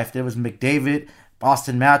my life. There was McDavid,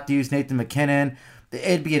 Austin Matthews, Nathan McKinnon.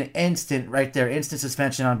 It'd be an instant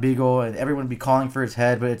suspension on Beagle, and everyone would be calling for his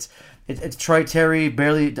head. But it's Troy Terry,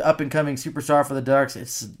 barely the up-and-coming superstar for the Ducks.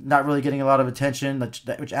 It's not really getting a lot of attention,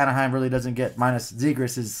 which Anaheim really doesn't get, minus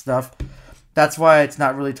Zegras' stuff. That's why it's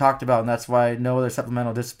not really talked about, and that's why no other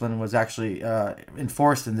supplemental discipline was actually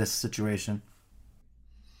enforced in this situation.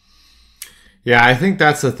 Yeah, I think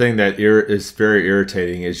that's the thing that is very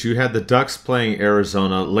irritating is you had the Ducks playing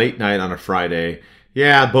Arizona late night on a Friday.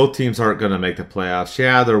 Yeah, both teams aren't going to make the playoffs.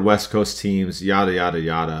 Yeah, they're West Coast teams, yada, yada,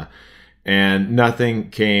 yada. And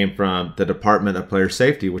nothing came from the Department of Player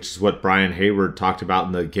Safety, which is what Brian Hayward talked about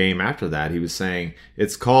in the game after that. He was saying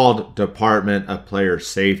it's called Department of Player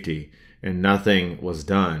Safety, and nothing was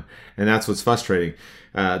done. And that's what's frustrating.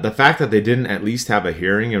 The fact that they didn't at least have a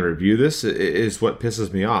hearing and review this is what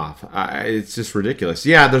pisses me off. It's just ridiculous.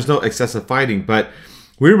 Yeah, there's no excessive fighting, but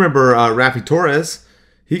we remember Raffi Torres.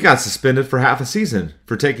 He got suspended for half a season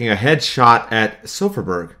for taking a headshot at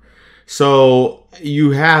Silfverberg. So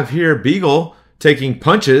you have here Beagle taking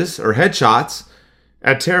punches or headshots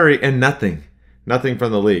at Terry and nothing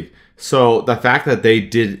from the league. So the fact that they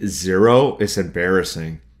did zero is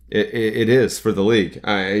embarrassing. It is for the league.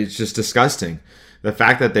 It's just disgusting. The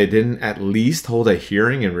fact that they didn't at least hold a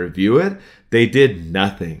hearing and review it, they did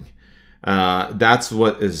nothing. That's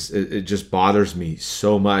what it just bothers me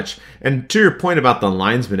so much. And to your point about the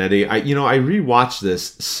linesman, Eddie, I rewatched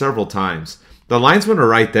this several times. The linesmen are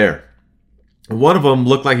right there. One of them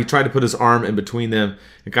looked like he tried to put his arm in between them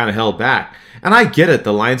and kind of held back. And I get it,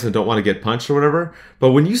 the linesmen don't want to get punched or whatever.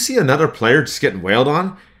 But when you see another player just getting wailed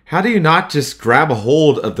on, how do you not just grab a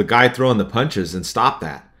hold of the guy throwing the punches and stop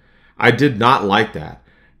that? I did not like that.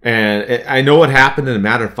 And I know what happened in a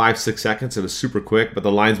matter of 5-6 seconds. It was super quick, but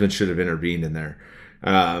the linesman should have intervened in there.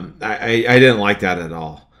 I didn't like that at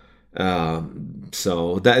all.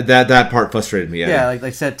 So that part frustrated me. Yeah, like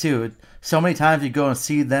I said too, so many times you go and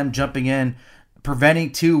see them jumping in,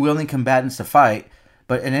 preventing two willing combatants to fight,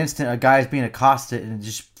 but in an instant a guy's being accosted and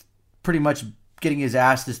just pretty much getting his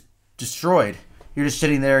ass just destroyed. You're just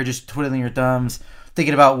sitting there, just twiddling your thumbs,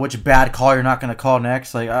 thinking about which bad call you're not going to call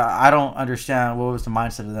next. Like, I don't understand what was the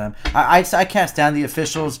mindset of them. I can't stand the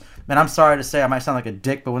officials. Man, I'm sorry to say I might sound like a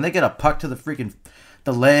dick, but when they get a puck to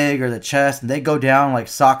the leg or the chest and they go down like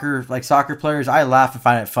soccer players, I laugh and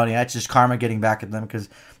find it funny. That's just karma getting back at them because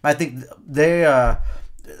I think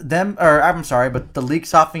but the league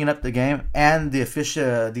softening up the game and the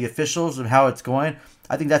officials and how it's going,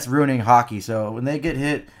 I think that's ruining hockey. So when they get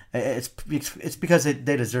hit, it's because they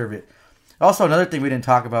deserve it. Also, another thing we didn't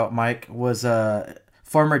talk about, Mike, was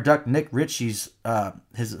former Duck Nick Ritchie's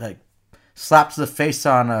his slap to the face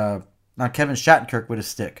on Kevin Shattenkirk with a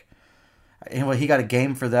stick. And he got a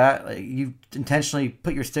game for that. Like, you intentionally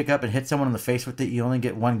put your stick up and hit someone in the face with it, you only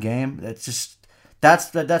get one game. That's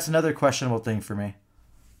another questionable thing for me.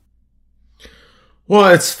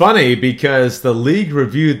 Well, it's funny because the league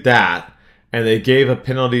reviewed that and they gave a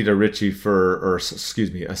penalty to Ritchie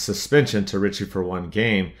a suspension to Ritchie for one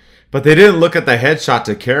game. But they didn't look at the headshot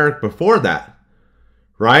to Carrick before that,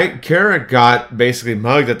 right? Carrick got basically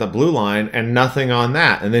mugged at the blue line and nothing on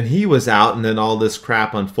that. And then he was out and then all this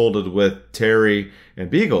crap unfolded with Terry and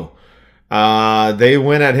Beagle. They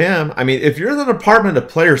went at him. I mean, if you're in the Department of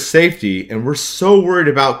Player Safety and we're so worried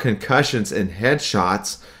about concussions and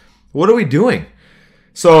headshots, what are we doing?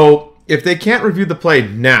 So if they can't review the play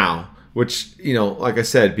now, which, like I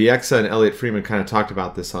said, Bieksa and Elliot Freeman kind of talked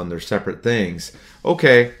about this on their separate things.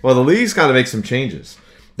 Okay, well, the league's got to make some changes.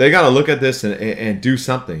 They got to look at this and do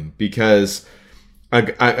something because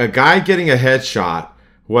a guy getting a headshot,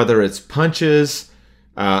 whether it's punches,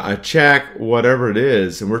 a check, whatever it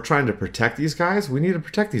is, and we're trying to protect these guys, we need to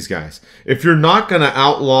protect these guys. If you're not going to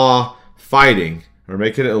outlaw fighting or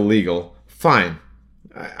make it illegal, fine.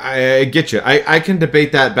 I get you. I can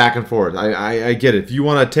debate that back and forth. I get it. If you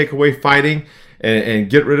want to take away fighting and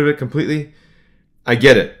get rid of it completely, I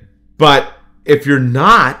get it. But if you're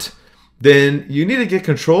not, then you need to get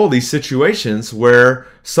control of these situations where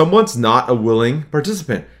someone's not a willing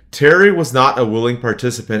participant. Terry was not a willing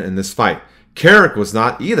participant in this fight. Carrick was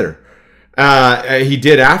not either. He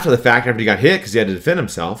did after the fact, after he got hit, because he had to defend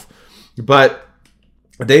himself. But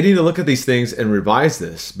they need to look at these things and revise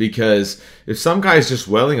this, because if some guy's just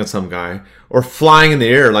wailing on some guy or flying in the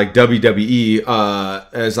air like WWE,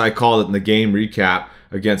 as I called it in the game recap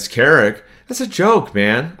against Carrick, that's a joke,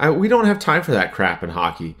 man. We don't have time for that crap in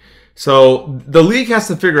hockey. So the league has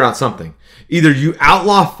to figure out something. Either you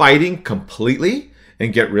outlaw fighting completely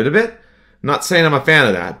and get rid of it. I'm not saying I'm a fan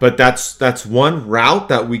of that, but that's one route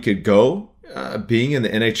that we could go, being in the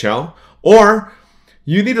NHL. Or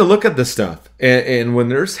you need to look at this stuff. And when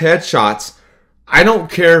there's headshots, I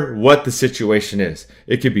don't care what the situation is.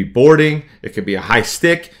 It could be boarding. It could be a high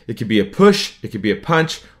stick. It could be a push. It could be a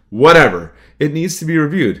punch. Whatever. It needs to be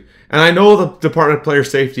reviewed. And I know the Department of Player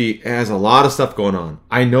Safety has a lot of stuff going on.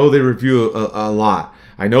 I know they review a lot.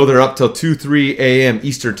 I know they're up till 2, 3 a.m.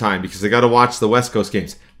 Eastern time because they got to watch the West Coast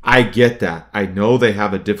games. I get that. I know they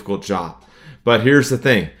have a difficult job. But here's the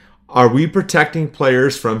thing. Are we protecting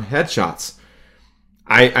players from headshots?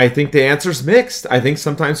 I think the answer is mixed. I think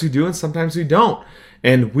sometimes we do and sometimes we don't.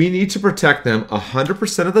 And we need to protect them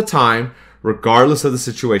 100% of the time, regardless of the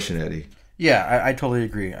situation, Eddie. Yeah, I totally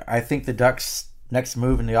agree. I think the Ducks' next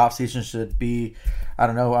move in the offseason should be, I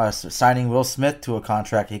don't know, signing Will Smith to a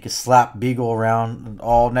contract. He could slap Beagle around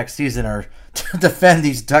all next season or defend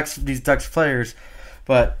these Ducks players.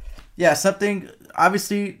 But yeah, something,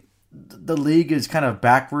 obviously the league is kind of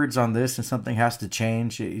backwards on this, and something has to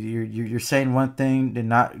change. You're saying one thing and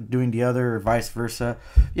not doing the other, or vice versa.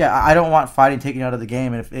 Yeah, I don't want fighting taken out of the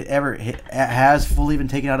game, and if it ever has fully been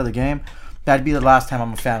taken out of the game, that'd be the last time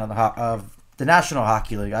I'm a fan of the National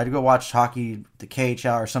Hockey League. I'd go watch hockey, the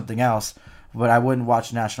KHL or something else, but I wouldn't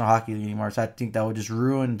watch National Hockey League anymore. So I think that would just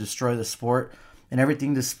ruin and destroy the sport and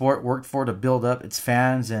everything the sport worked for to build up its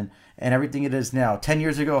fans and everything it is now. 10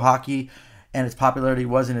 years ago, hockey and its popularity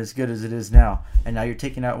wasn't as good as it is now. And now you're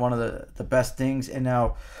taking out one of the best things, and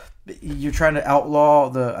now you're trying to outlaw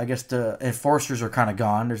the enforcers are kind of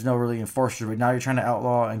gone. There's no really enforcer, but now you're trying to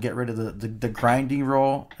outlaw and get rid of the grinding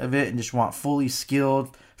role of it and just want fully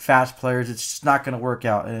skilled, fast players. It's just not going to work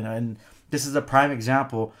out. And this is a prime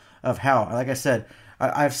example of how, like I said,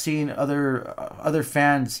 I've seen other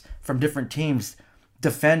fans from different teams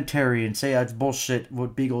defend Terry and say that's bullshit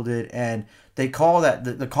what Beagle did, and they call that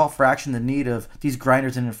the call for action the need of these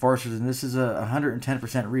grinders and enforcers, and this is a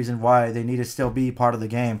 110% reason why they need to still be part of the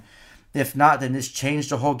game. If not, then just change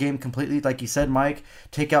the whole game completely, like you said, Mike.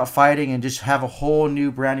 Take out fighting and just have a whole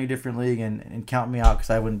new, brand new, different league, and count me out because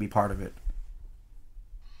I wouldn't be part of it.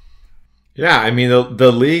 Yeah, I mean,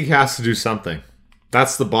 the league has to do something.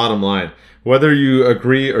 That's the bottom line. Whether you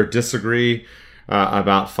agree or disagree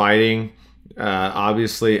about fighting,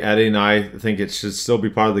 obviously Eddie and I think it should still be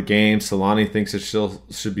part of the game. Solani thinks it still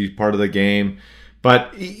should be part of the game.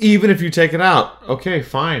 But even if you take it out, okay,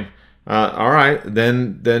 fine. All right,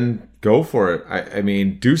 then go for it. I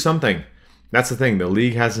mean, do something. That's the thing. The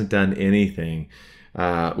league hasn't done anything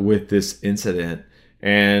with this incident.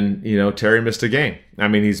 And, Terry missed a game. I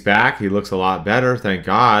mean, he's back. He looks a lot better, thank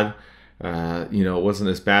God. It wasn't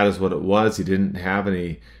as bad as what it was. He didn't have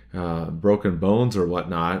any broken bones or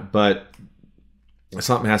whatnot. But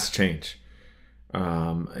something has to change.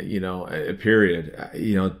 Period.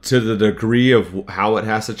 To the degree of how it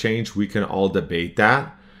has to change, we can all debate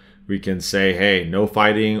that. We can say, hey, no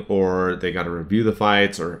fighting, or they got to review the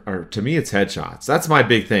fights, or to me, it's headshots. That's my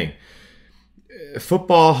big thing.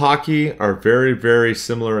 Football, hockey are very, very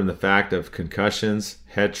similar in the fact of concussions,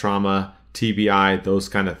 head trauma, TBI, those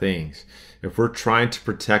kind of things. If we're trying to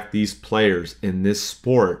protect these players in this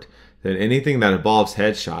sport, then anything that involves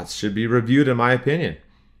headshots should be reviewed, in my opinion.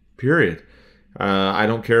 Period. I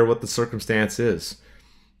don't care what the circumstance is.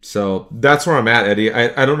 So that's where I'm at, Eddie.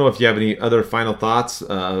 I don't know if you have any other final thoughts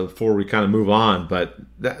before we kind of move on, but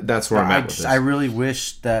that's where I'm at with this. I really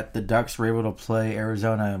wish that the Ducks were able to play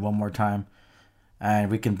Arizona one more time, and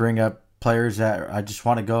we can bring up players that I just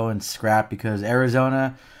want to go and scrap, because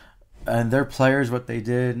Arizona and their players, what they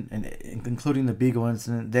did, and including the Beagle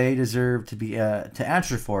incident, they deserve to be to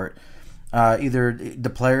answer for it. Either the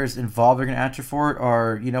players involved are going to answer for it,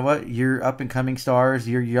 or you know what, you're up and coming stars,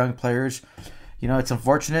 you're young players. It's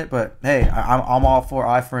unfortunate, but hey, I'm all for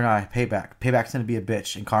eye for an eye. Payback's going to be a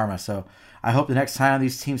bitch in karma. So I hope the next time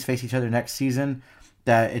these teams face each other next season,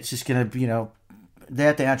 that it's just going to, they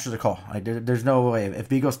have to answer the call. There's no way. If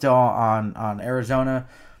Beagle's still on Arizona,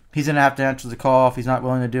 he's going to have to answer the call. If he's not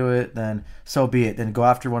willing to do it, then so be it. Then go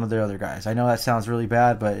after one of the other guys. I know that sounds really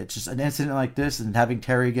bad, but it's just an incident like this, and having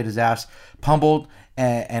Terry get his ass pummeled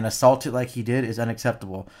and assaulted like he did is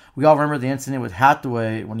unacceptable. We all remember the incident with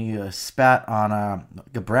Hathaway when he spat on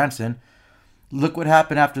Branson. Look what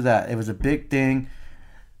happened after that. It was a big thing.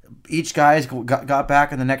 Each guy got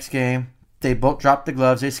back in the next game. They both dropped the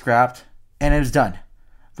gloves. They scrapped, and it was done.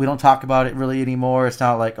 We don't talk about it really anymore. It's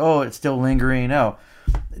not like, oh, it's still lingering. No,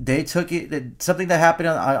 they took it. Something that happened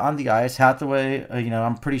on the ice. Hathaway,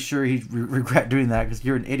 I'm pretty sure he'd regret doing that because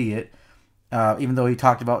you're an idiot. Even though he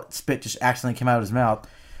talked about spit just accidentally came out of his mouth.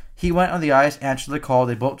 He went on the ice, answered the call.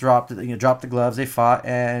 They both dropped the gloves. They fought,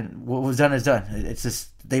 and what was done is done. It's just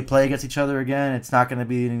they play against each other again. It's not going to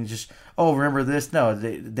be just, oh, remember this. No,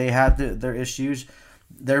 they had their issues.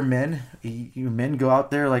 They're men. You men go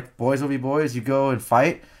out there like boys will be boys. You go and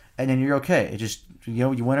fight, and then you're okay. It just you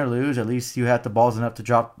win or lose. At least you had the balls enough to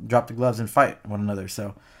drop the gloves and fight one another.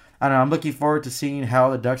 So I don't know. I'm looking forward to seeing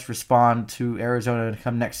how the Ducks respond to Arizona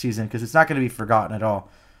come next season because it's not going to be forgotten at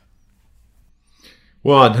all.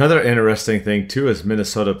 Well, another interesting thing, too, is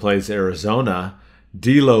Minnesota plays Arizona.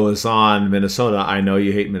 D'Lo is on Minnesota. I know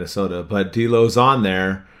you hate Minnesota, but D'Lo's on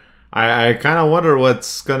there. I kind of wonder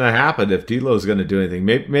what's going to happen if D'Lo's going to do anything.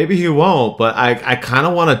 Maybe he won't, but I kind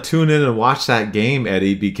of want to tune in and watch that game,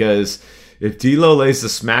 Eddie, because if D'Lo lays the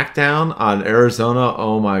smackdown on Arizona,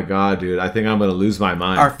 oh my God, dude, I think I'm going to lose my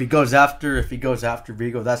mind. Or if he goes after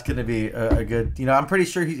Beagle, that's going to be a good. I'm pretty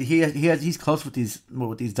sure he's close with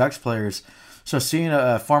these Ducks players. So seeing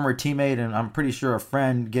a former teammate and I'm pretty sure a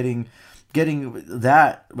friend getting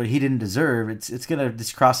that what he didn't deserve, it's gonna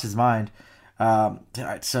just cross his mind.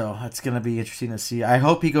 So it's gonna be interesting to see. I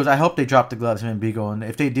hope he goes. I hope they drop the gloves, him and Beagle, and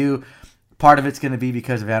if they do, part of it's gonna be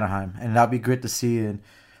because of Anaheim, and that'll be great to see. And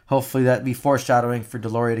hopefully that be foreshadowing for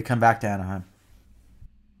Deslauriers to come back to Anaheim.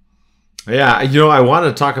 Yeah, I wanted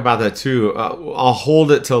to talk about that too. I'll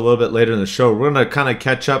hold it till a little bit later in the show. We're gonna kind of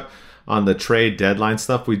catch up on the trade deadline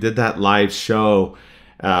stuff. We did that live show,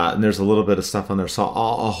 and there's a little bit of stuff on there, so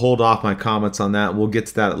I'll hold off my comments on that. We'll get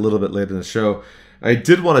to that a little bit later in the show. I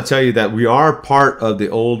did want to tell you that we are part of the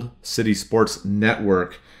Old City Sports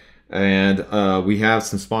Network, and we have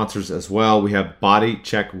some sponsors as well. We have Body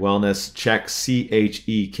Check Wellness, check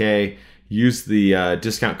CHEK. Use the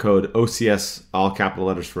discount code OCS, all capital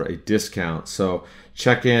letters, for a discount. So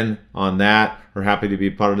check in on that. We're happy to be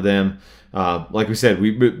part of them. Like we said,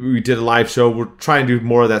 we did a live show. We're trying to do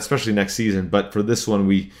more of that, especially next season. But for this one,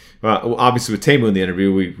 we obviously with Tamu in the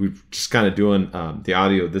interview, we're just kind of doing the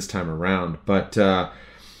audio this time around. But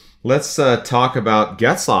let's talk about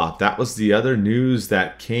Getzlaf. That was the other news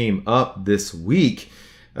that came up this week.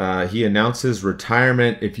 He announced his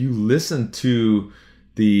retirement. If you listen to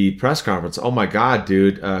the press conference, oh my God,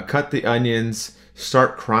 dude, cut the onions,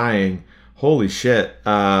 start crying. Holy shit.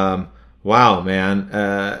 Wow, man.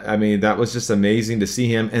 I mean, that was just amazing to see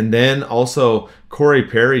him. And then also Corey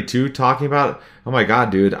Perry, too, talking about, oh my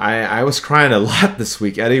God, dude, I was crying a lot this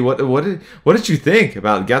week. Eddie, what did you think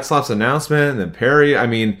about Getzlaf's announcement and then Perry? I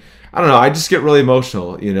mean, I don't know. I just get really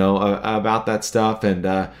emotional, about that stuff. And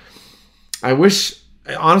I wish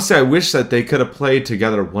that they could have played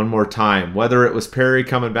together one more time, whether it was Perry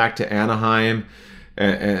coming back to Anaheim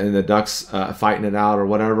and the Ducks fighting it out or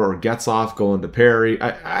whatever, or Getzlaf going to Perry.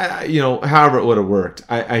 However it would have worked.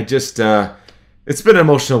 I just it's been an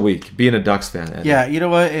emotional week being a Ducks fan. Eddie. Yeah, you know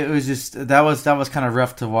what? It was just that was kind of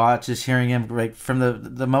rough to watch. Just hearing him like from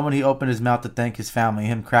the moment he opened his mouth to thank his family,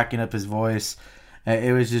 him cracking up his voice.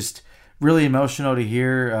 It was just really emotional to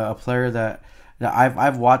hear a player that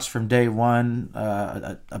I've watched from day one,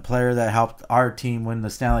 a player that helped our team win the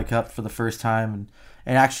Stanley Cup for the first time,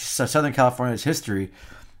 and actually Southern California's history.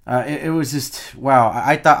 It was just, wow.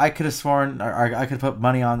 I thought I could have sworn, or I could have put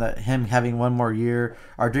money on that him having one more year,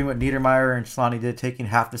 or doing what Niedermeyer and Solani did, taking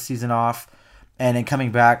half the season off, and then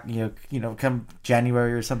coming back, come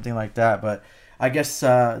January or something like that. But I guess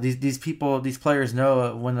these players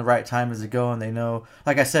know when the right time is to go, and they know,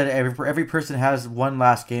 like I said, every person has one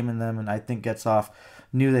last game in them, and I think Getzlaf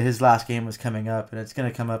knew that his last game was coming up, and it's going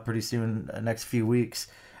to come up pretty soon, the next few weeks.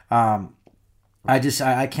 I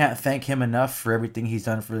can't thank him enough for everything he's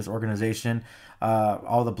done for this organization.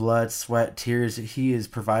 All the blood, sweat, tears he has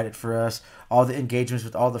provided for us, all the engagements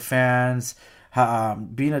with all the fans,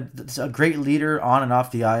 being a great leader on and off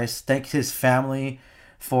the ice. Thank his family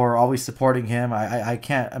for always supporting him. I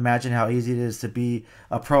can't imagine how easy it is to be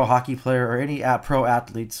a pro hockey player or any pro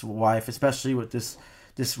athlete's wife, especially with this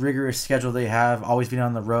rigorous schedule they have, always being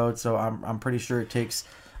on the road. So I'm pretty sure it takes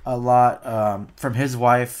a lot from his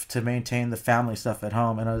wife to maintain the family stuff at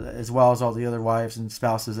home, and as well as all the other wives and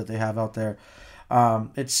spouses that they have out there.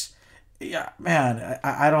 It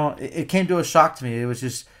came to a shock to me.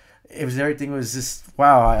 Everything was just,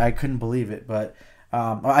 wow, I couldn't believe it. But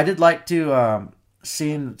I did like to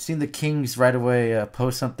seeing the Kings right away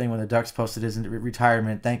post something when the Ducks posted his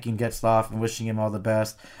retirement, thanking Getzlaf and wishing him all the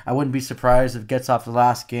best. I wouldn't be surprised if Getzlaf's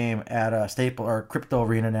last game at Staple or Crypto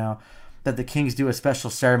Arena now, that the Kings do a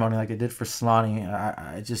special ceremony like they did for Solani.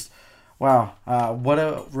 I just, Wow, what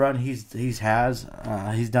a run he's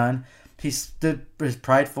done. He's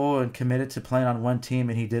prideful and committed to playing on one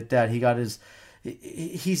team, and he did that. He's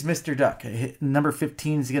Mr. Duck. Number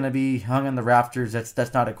 15 is going to be hung in the rafters.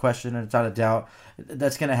 That's not a question, and it's not a doubt.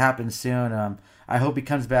 That's going to happen soon. I hope he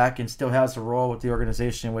comes back and still has a role with the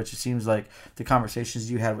organization, which it seems like the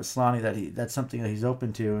conversations you had with Slonny that's something that he's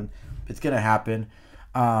open to, and it's going to happen.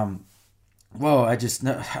 Well, I just,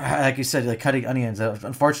 like you said, like cutting onions.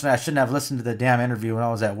 Unfortunately, I shouldn't have listened to the damn interview when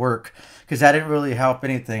I was at work because that didn't really help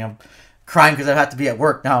anything. I'm crying because I have to be at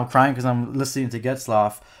work now. I'm crying because I'm listening to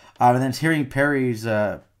Getzlaf. And then hearing Perry's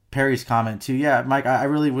comment too. Yeah, Mike, I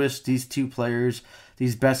really wish these two players,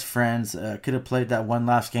 these best friends, could have played that one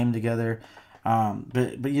last game together.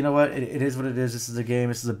 But you know what? It is what it is. This is a game.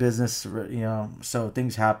 This is a business. So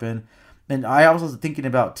things happen. And I was thinking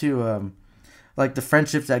about too. Like the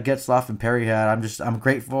friendships that Getzlaf and Perry had, I'm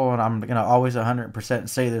grateful, and I'm gonna always 100%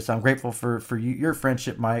 say this. I'm grateful for your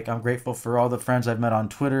friendship, Mike. I'm grateful for all the friends I've met on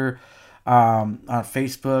Twitter, on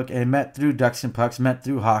Facebook, and met through Ducks and Pucks, met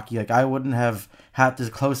through hockey. Like I wouldn't have had this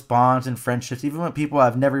close bonds and friendships, even with people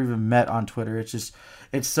I've never even met on Twitter. It's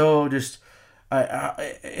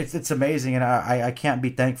amazing, and I can't be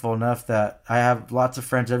thankful enough that I have lots of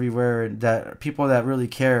friends everywhere, and that people that really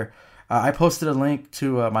care. I posted a link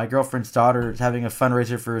to my girlfriend's daughter having a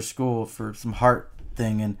fundraiser for her school for some heart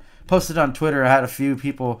thing, and posted on Twitter. I had a few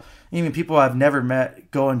people, even people I've never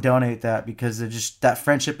met, go and donate that because of just that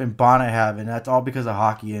friendship and bond I have, and that's all because of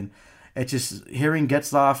hockey. And it's just hearing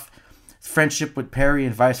Getzlaf friendship with Perry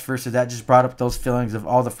and vice versa, that just brought up those feelings of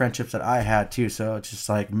all the friendships that I had too. So it's just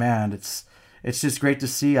like, man, it's just great to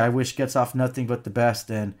see. I wish Getzlaf nothing but the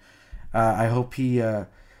best, and I hope he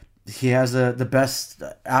has the best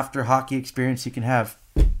after hockey experience he can have.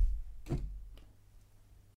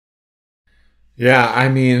 Yeah, I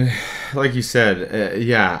mean, like you said,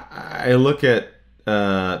 I look at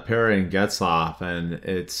Perry and Getzlaf, and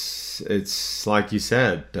it's like you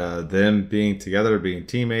said, them being together, being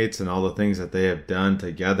teammates, and all the things that they have done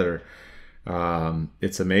together.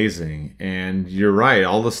 It's amazing, and you're right.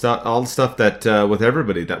 All the stuff that with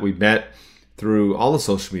everybody that we met through all the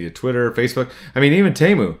social media, Twitter, Facebook. I mean, even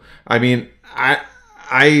Teemu. I mean,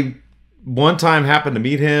 I one time happened to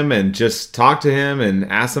meet him and just talk to him and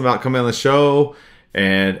ask him about coming on the show.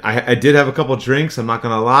 And I did have a couple of drinks, I'm not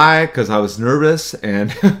going to lie, because I was nervous.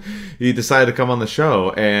 And he decided to come on the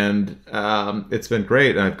show. And it's been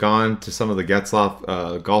great. I've gone to some of the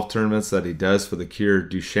Getzlaf golf tournaments that he does for the Kier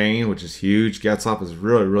Duchesne, which is huge. Getzlaf is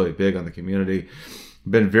really, really big on the community.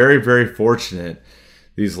 Been very, very fortunate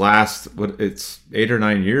these last, it's 8 or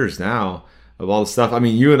 9 years now of all the stuff. I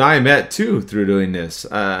mean, you and I met too through doing this.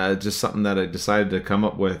 Just something that I decided to come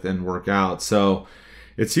up with and work out. So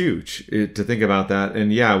it's huge to think about that.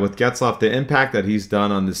 And yeah, with Getzlaf, the impact that he's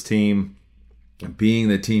done on this team, being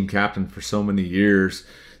the team captain for so many years,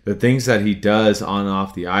 the things that he does on and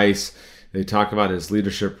off the ice, they talk about his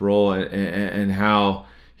leadership role and how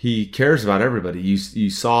he cares about everybody. You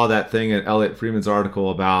saw that thing in Elliot Freeman's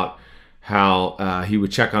article about how he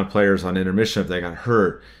would check on players on intermission if they got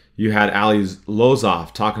hurt. You had Ali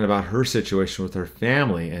Lozoff talking about her situation with her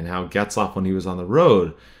family and how Getzlaf, when he was on the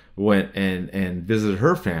road, went and visited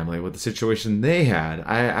her family with the situation they had.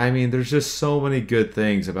 I mean, there's just so many good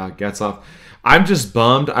things about Getzlaf. I'm just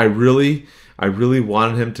bummed. I really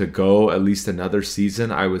wanted him to go at least another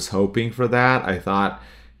season. I was hoping for that. I thought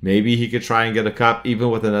maybe he could try and get a cup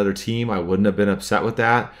even with another team. I wouldn't have been upset with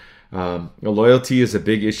that. Loyalty is a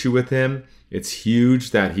big issue with him. It's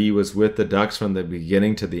huge that he was with the Ducks from the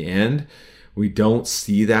beginning to the end. We don't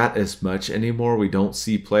see that as much anymore. We don't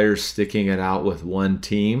see players sticking it out with one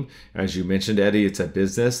team. As you mentioned, Eddie, it's a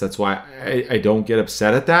business. That's why I don't get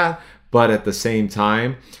upset at that. But at the same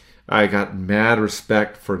time, I got mad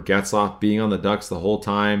respect for Getzlaf being on the Ducks the whole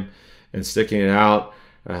time and sticking it out.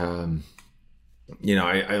 Like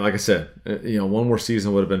I said, one more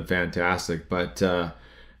season would have been fantastic. But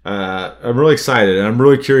I'm really excited, and I'm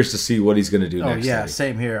really curious to see what he's going to do next. Oh yeah,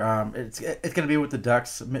 same here. It's going to be with the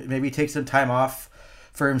Ducks. Maybe take some time off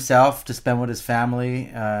for himself to spend with his family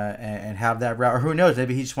and have that route. Or who knows?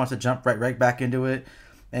 Maybe he just wants to jump right back into it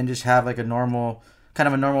and just have like a normal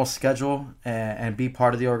schedule and be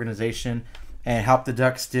part of the organization and help the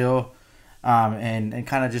Ducks still, and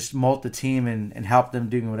kind of just mold the team and help them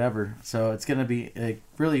doing whatever. So it's going to be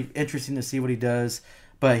really interesting to see what he does.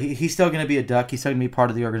 But he's still going to be a Duck. He's still going to be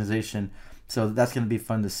part of the organization. So that's going to be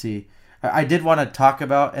fun to see. I did want to talk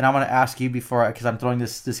about, and I want to ask you because I'm throwing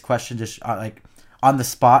this question just on the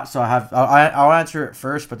spot. So I'll answer it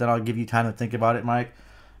first, but then I'll give you time to think about it, Mike.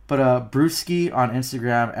 But Brewski on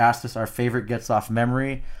Instagram asked us our favorite Getzlaf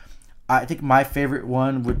memory. I think my favorite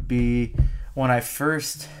one would be when I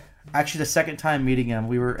first, actually the second time meeting him,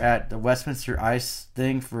 we were at the Westminster Ice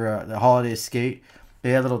thing for the holiday skate.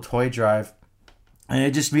 They had a little toy drive,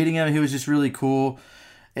 and just meeting him, he was just really cool.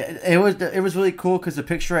 It was really cool because the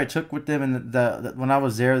picture I took with them and the when I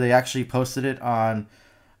was there, they actually posted it on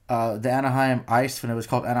the Anaheim Ice when it was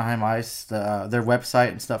called Anaheim Ice, their website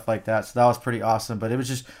and stuff like that. So that was pretty awesome. But it was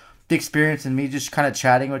just the experience and me just kind of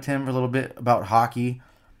chatting with him for a little bit about hockey,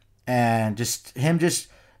 and just him just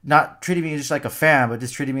not treating me just like a fan, but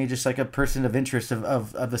just treating me just like a person of interest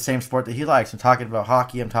of the same sport that he likes. I'm talking about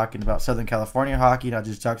hockey. I'm talking about Southern California hockey, not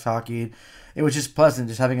just Ducks hockey. It was just pleasant,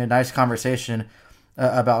 just having a nice conversation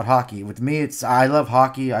about hockey. With me, I love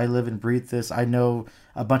hockey. I live and breathe this. I know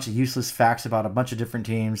a bunch of useless facts about a bunch of different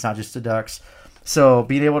teams, not just the Ducks. So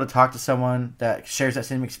being able to talk to someone that shares that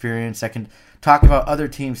same experience, that can talk about other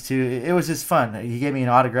teams too, it was just fun. He gave me an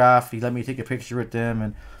autograph. He let me take a picture with them,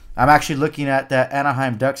 and I'm actually looking at that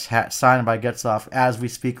Anaheim Ducks hat signed by Getzlaf as we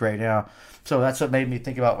speak right now. So that's what made me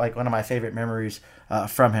think about like one of my favorite memories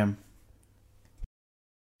from him.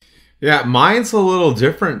 Yeah, mine's a little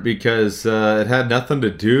different because it had nothing to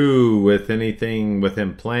do with anything with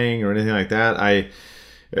him playing or anything like that.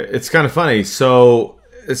 It's kind of funny. So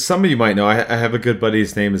as some of you might know, I have a good buddy.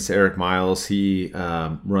 His name is Eric Miles. He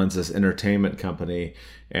runs this entertainment company,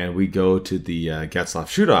 and we go to the Getzlaf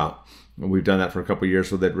Shootout. We've done that for a couple of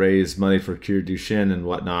years with it, raise money for Cure Duchenne and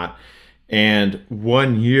whatnot. And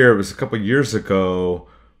one year, it was a couple of years ago,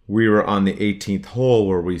 we were on the 18th hole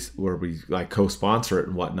where we like co-sponsor it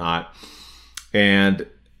and whatnot. And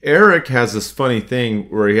Eric has this funny thing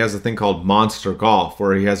where he has a thing called Monster Golf,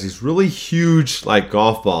 where he has these really huge like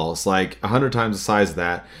golf balls, like 100 times the size of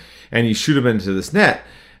that, and you shoot them into this net.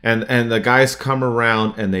 And the guys come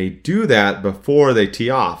around and they do that before they tee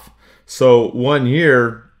off. So one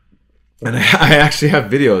year, and I actually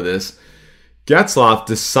have video of this, Getzlaf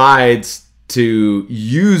decides to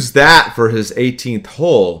use that for his 18th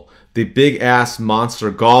hole, the big ass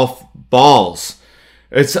Monster Golf balls.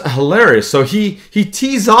 It's hilarious. So he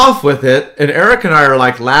tees off with it, and Eric and I are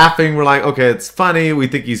like laughing. We're like, okay, it's funny. We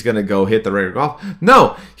think he's gonna go hit the regular golf.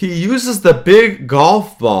 No, he uses the big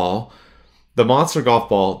golf ball, the Monster Golf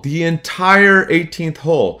ball, the entire 18th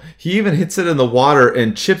hole. He even hits it in the water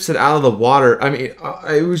and chips it out of the water. I mean,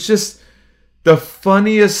 it was just the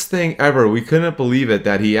funniest thing ever. We couldn't believe it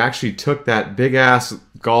that he actually took that big ass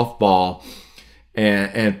golf ball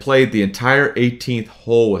and played the entire 18th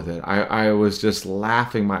hole with it. I was just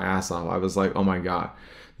laughing my ass off. I was like, oh my God,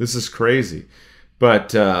 this is crazy.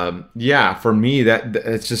 But yeah, for me, that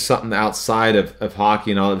it's just something outside of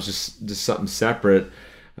hockey and all. It was just something separate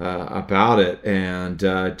about it, and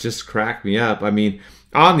just cracked me up. I mean,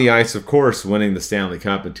 on the ice, of course, winning the Stanley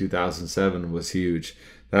Cup in 2007 was huge.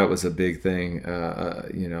 That was a big thing,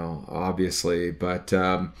 obviously. But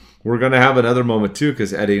we're going to have another moment, too,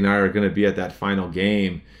 because Eddie and I are going to be at that final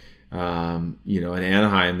game, in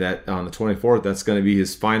Anaheim that on the 24th. That's going to be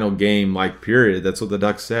his final game, period. That's what the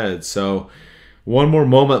Ducks said. So one more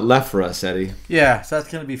moment left for us, Eddie. Yeah, so that's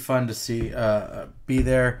going to be fun to see, be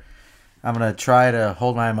there. I'm going to try to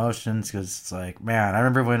hold my emotions because it's like, man, I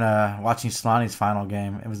remember when watching Solani's final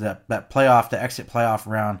game. It was that playoff, the exit playoff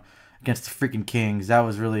round against the freaking Kings. That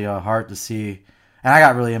was really hard to see. And I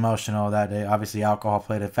got really emotional that day. Obviously, alcohol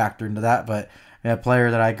played a factor into that. But a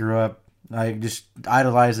player that I grew up just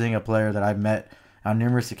idolizing, a player that I met on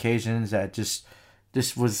numerous occasions that just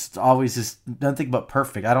was always just nothing but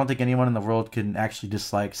perfect. I don't think anyone in the world can actually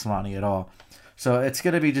dislike Solani at all. So it's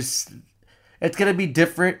going to be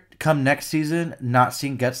different come next season, not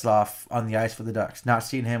seeing Getzlaf on the ice for the Ducks, not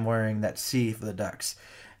seeing him wearing that C for the Ducks.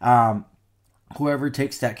 Whoever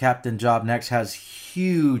takes that captain job next has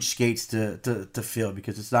huge skates to fill,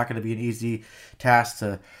 because it's not going to be an easy task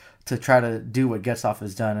to try to do what Getzlaf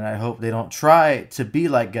has done. And I hope they don't try to be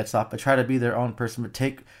like Getzlaf, but try to be their own person, but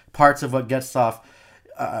take parts of what Getzlaf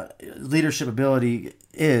leadership ability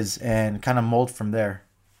is and kind of mold from there.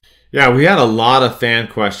 Yeah, we had a lot of fan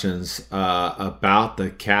questions about the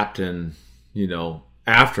captain,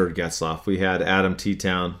 after Getzlaf. We had Adam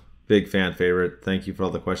T-Town, big fan favorite. Thank you for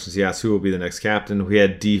all the questions he asked. Who will be the next captain? We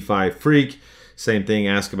had D5 Freak, same thing,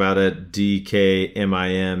 ask about it.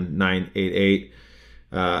 DKMIM988,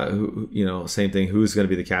 same thing. Who's going to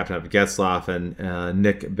be the captain of Getzlaf? And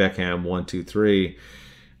Nick Beckham 123.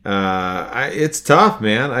 It's tough,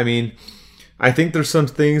 man. I mean, I think there's some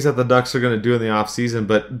things that the Ducks are going to do in the offseason,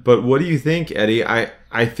 but what do you think, Eddie? I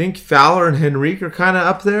think Fowler and Henrique are kind of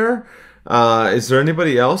up there. Is there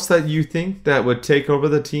anybody else that you think that would take over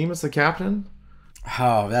the team as the captain?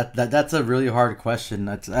 Oh, that's a really hard question.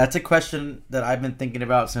 That's a question that I've been thinking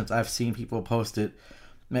about since I've seen people post it.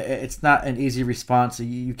 It's not an easy response.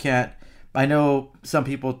 You can't. I know some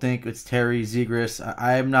people think it's Terry Zegras.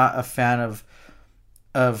 I am not a fan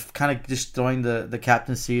of kind of just throwing the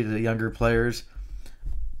captaincy to the younger players.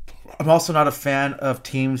 I'm also not a fan of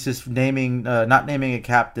teams just not naming a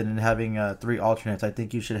captain and having 3 alternates. I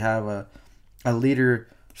think you should have a leader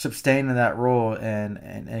sustain in that role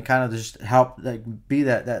and kind of just help be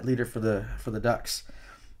that leader for the Ducks.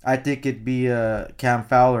 I think it'd be Cam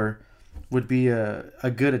Fowler would be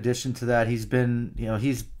a good addition to that. He's been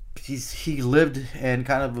he lived and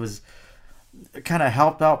kind of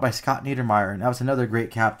helped out by Scott Niedermayer, and that was another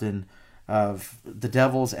great captain of the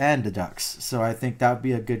Devils and the Ducks. So I think that would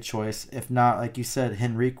be a good choice. If not, like you said,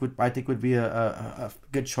 Henrique would be a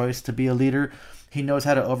good choice to be a leader. He knows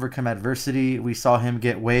how to overcome adversity. We saw him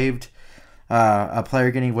get waived. A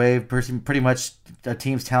player getting waived, pretty much a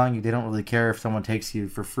team's telling you they don't really care if someone takes you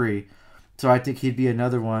for free. So I think he'd be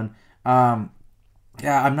another one.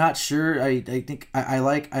 Yeah, I'm not sure. I think I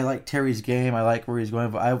like Terry's game. I like where he's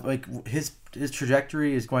going, but I like his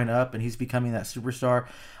trajectory is going up, and he's becoming that superstar.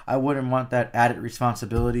 I wouldn't want that added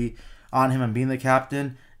responsibility on him and being the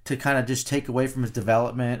captain to kind of just take away from his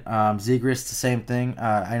development. Zegras, the same thing.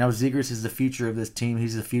 I know Zegras is the future of this team.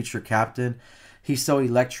 He's the future captain. He's so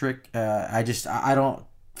electric. I don't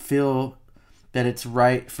feel that it's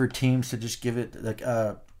right for teams to just give it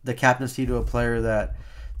the captaincy to a player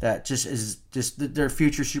that just is just their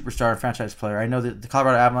future superstar and franchise player. I know that the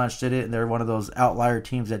Colorado Avalanche did it, and they're one of those outlier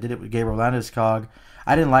teams that did it with Gabriel Landeskog.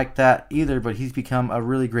 I didn't like that either, but he's become a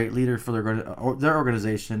really great leader for their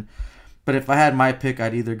organization. But if I had my pick,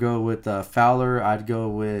 I'd either go with Fowler, I'd go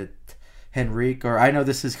with Henrique, or I know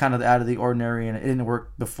this is kind of out of the ordinary and it didn't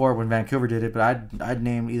work before when Vancouver did it, but I'd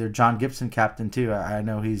name either John Gibson captain too. I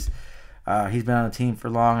know he's been on the team for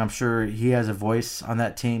long. I'm sure he has a voice on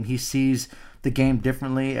that team. He sees the game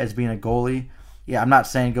differently as being a goalie. Yeah, I'm not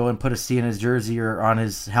saying go and put a C in his jersey or on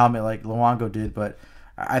his helmet like Luongo did, but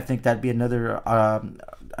I think that'd be another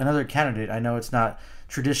candidate. I know it's not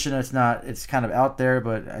tradition, it's kind of out there,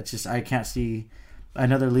 but I can't see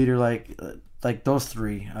another leader like those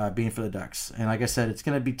three being for the Ducks. And like I said, it's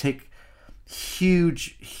going to take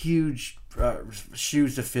huge shoes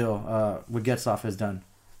to fill what Getzlaf has done.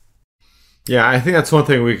 Yeah, I think that's one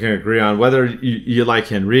thing we can agree on. Whether you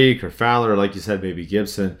like Henrique or Fowler, or like you said, maybe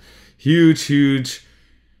Gibson, huge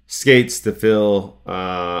skates to fill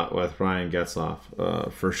with Ryan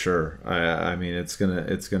Getzlaf for sure. I mean, it's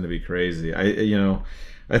gonna be crazy.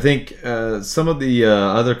 I think some of the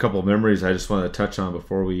other couple of memories I just want to touch on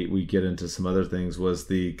before we get into some other things was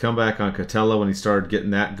the comeback on Catella when he started getting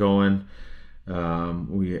that going.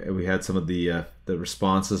 We had some of the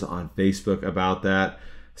responses on Facebook about that.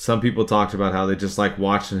 Some people talked about how they just like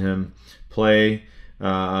watching him play.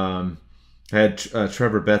 I had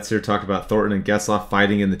Trevor Betts here talk about Thornton and Getzlaf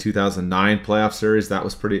fighting in the 2009 playoff series. That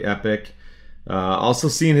was pretty epic. Also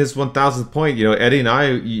seeing his 1,000th point, Eddie and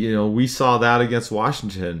I, we saw that against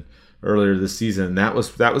Washington earlier this season. That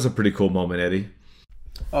was a pretty cool moment, Eddie.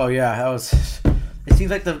 Oh yeah, that was. It seems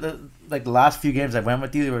like the last few games I went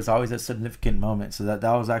with you, there was always a significant moment. So that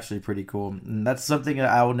was actually pretty cool, and that's something that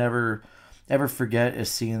I will never ever forget is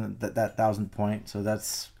seeing that 1,000 point. So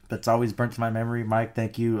that's always burnt to my memory. Mike,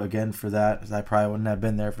 thank you again for that. I probably wouldn't have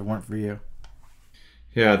been there if it weren't for you.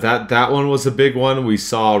 Yeah, that one was a big one. We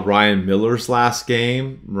saw Ryan Miller's last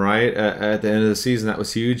game, right, at the end of the season. That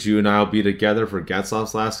was huge. You and I will be together for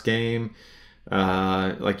Getzlaf's last game.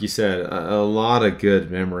 Like you said, a lot of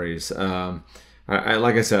good memories. Like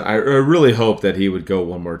I said, I really hope that he would go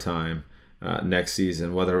one more time next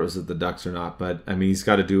season, whether it was at the Ducks or not. But, I mean, he's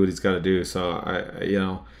got to do what he's got to do. So,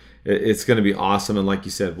 it's going to be awesome. And like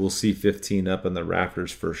you said, we'll see 15 up in the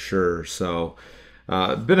rafters for sure. So,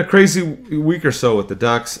 been a crazy week or so with the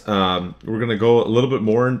Ducks. We're going to go a little bit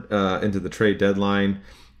more into the trade deadline.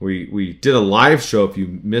 We did a live show if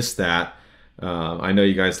you missed that. I know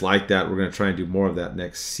you guys like that. We're going to try and do more of that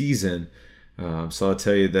next season. So I'll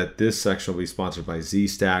tell you that this section will be sponsored by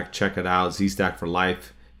Z-Stack. Check it out, Z-Stack for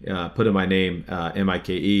life. Put in my name,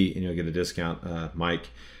 M-I-K-E, and you'll get a discount,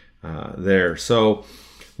 Mike, there. So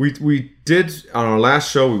we did, on our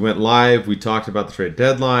last show, we went live. We talked about the trade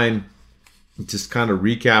deadline. Just kind of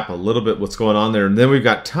recap a little bit what's going on there. And then we've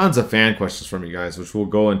got tons of fan questions from you guys, which we'll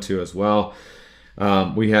go into as well.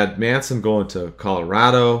 We had Manson going to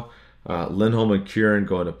Colorado, Lindholm and Kieran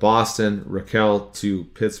going to Boston, Raquel to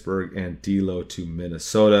Pittsburgh, and D'Lo to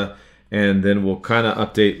Minnesota. And then we'll kind of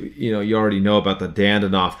update, you already know about the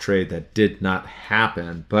Dadonov trade that did not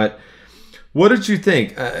happen. But what did you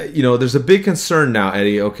think? There's a big concern now,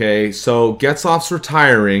 Eddie. Okay, so Getzlaf's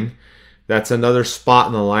retiring. That's another spot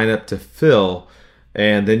in the lineup to fill.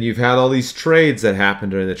 And then you've had all these trades that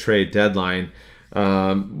happened during the trade deadline.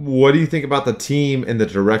 What do you think about the team and the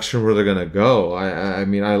direction where they're going to go? I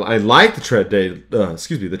mean, I like the trade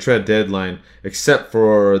deadline, except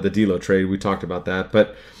for the D'Lo trade. We talked about that,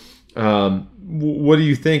 but what do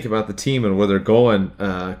you think about the team and where they're going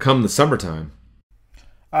come the summertime?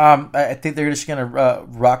 I think they're just going to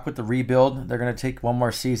rock with the rebuild. They're going to take one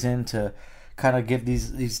more season to kind of give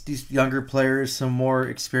these younger players some more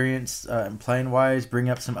experience playing wise, bring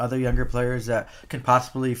up some other younger players that can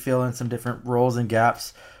possibly fill in some different roles and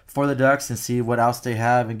gaps for the Ducks and see what else they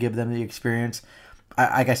have and give them the experience.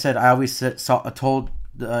 Like I said, I always told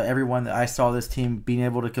everyone that I saw this team being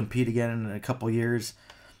able to compete again in a couple years.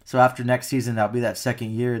 So after next season, that'll be that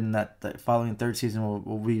second year, and that following third season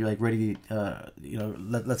we'll be like ready.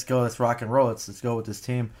 Let's go, let's rock and roll. Let's go with this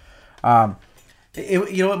team.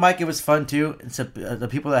 You know what, Mike? It was fun too. It's the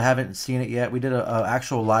people that haven't seen it yet, we did a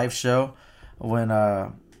actual live show when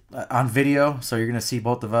on video, so you're gonna see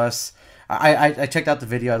both of us. I checked out the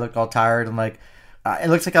video. I looked all tired. I'm like, it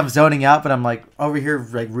looks like I'm zoning out, but I'm like over here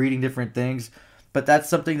like reading different things. But that's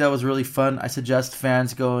something that was really fun. I suggest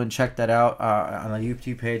fans go and check that out on the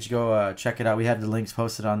YouTube page. Go check it out. We have the links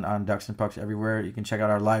posted on Ducks and Pucks everywhere. You can check out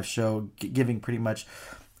our live show, giving pretty much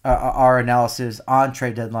our analysis on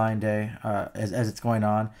trade deadline day as it's going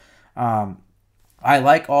on. I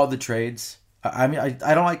like all the trades. I mean,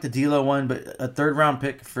 I don't like the D'Lo one, but a third-round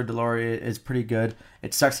pick for Deslauriers is pretty good.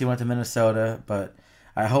 It sucks he went to Minnesota, but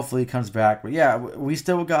hopefully he comes back. But yeah, we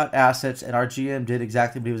still got assets, and our GM did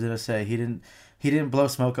exactly what he was going to say. He didn't blow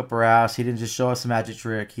smoke up our ass. He didn't just show us a magic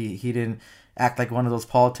trick. He didn't act like one of those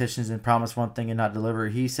politicians and promise one thing and not deliver.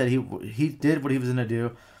 He said he did what he was going to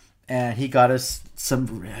do, and he got us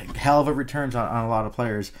some hell of a returns on a lot of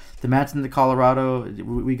players. The Manson to Colorado,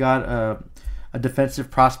 we got a defensive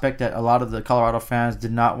prospect that a lot of the Colorado fans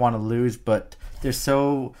did not want to lose, but there's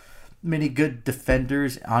so many good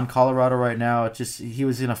defenders on Colorado right now. It's just he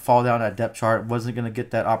was going to fall down that depth chart, wasn't going to get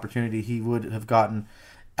that opportunity he would have gotten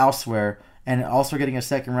elsewhere. And also getting a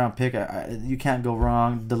second-round pick, you can't go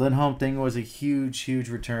wrong. The Lindholm thing was a huge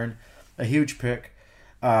return, a huge pick.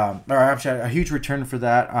 A huge return for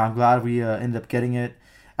that. I'm glad we ended up getting it.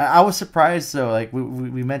 I was surprised, though. Like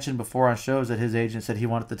we mentioned before on shows that his agent said he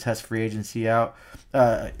wanted to test free agency out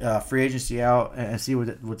and see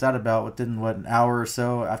what's that about. Within, an hour or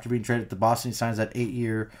so after being traded to Boston, he signs that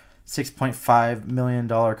 8-year, $6.5 million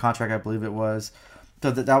contract, I believe it was. So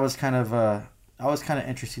that was kind of... I was kind of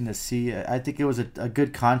interesting to see. I think it was a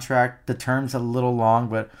good contract. The term's a little long,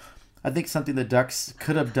 but I think something the Ducks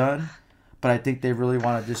could have done. But I think they really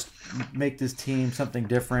want to just make this team something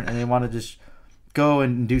different, and they want to just go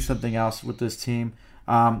and do something else with this team.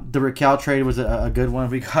 The Raquel trade was a good one.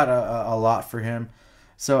 We got a lot for him.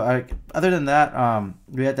 So other than that,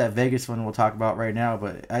 we had that Vegas one we'll talk about right now.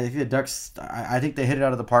 But I think the Ducks, I think they hit it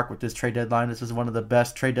out of the park with this trade deadline. This is one of the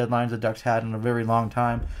best trade deadlines the Ducks had in a very long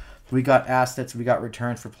time. We got assets, we got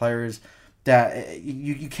returns for players that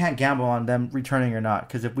you can't gamble on them returning or not.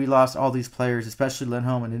 Because if we lost all these players, especially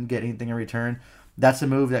Lindholm, and didn't get anything in return, that's a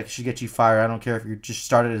move that should get you fired. I don't care if you just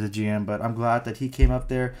started as a GM, but I'm glad that he came up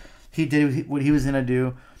there. He did what he was going to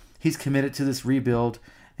do. He's committed to this rebuild.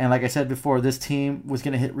 And like I said before, this team was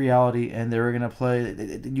going to hit reality, and they were going to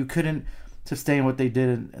play. You couldn't sustain what they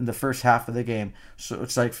did in the first half of the game. So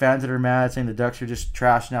it's like fans that are mad saying the Ducks are just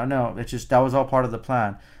trash now. No, it's just that was all part of the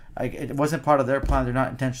plan. It wasn't part of their plan. They're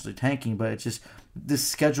not intentionally tanking, but it's just this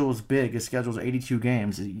schedule is big. This schedule is 82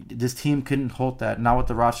 games. This team couldn't hold that. Not with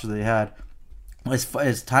the roster they had.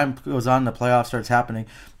 As time goes on, the playoffs starts happening.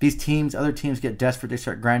 Other teams get desperate. They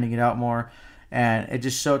start grinding it out more, and it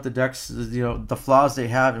just showed the Ducks, the flaws they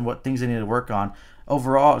have and what things they need to work on.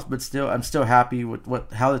 Overall, but still, I'm still happy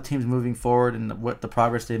with how the team's moving forward and what the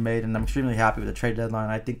progress they made, and I'm extremely happy with the trade deadline.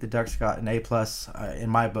 I think the Ducks got an A+ in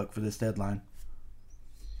my book for this deadline.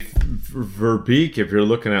 Verbeek, if you're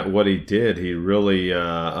looking at what he did, he really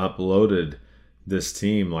uploaded this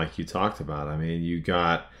team like you talked about. I mean, you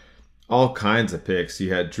got all kinds of picks.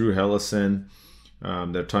 You had Drew Hellison.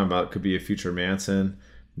 They're talking about it could be a future Manson.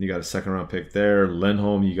 You got a second-round pick there.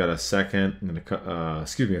 Lindholm, you got a second and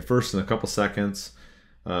a first in a couple seconds.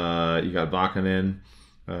 You got Vakanainen,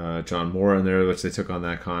 John Moore in there, which they took on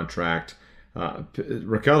that contract.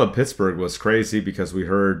 Raquel to Pittsburgh was crazy because we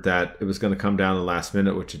heard that it was going to come down the last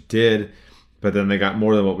minute, which it did, but then they got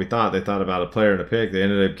more than what we thought. They thought about a player and a pick. They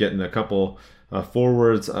ended up getting a couple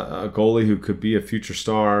forwards, a goalie who could be a future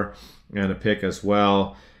star, and a pick as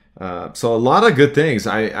well. So a lot of good things.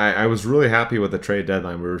 I was really happy with the trade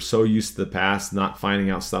deadline. We were so used to the past not finding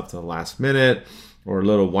out stuff to the last minute or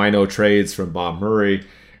little wino trades from Bob Murray.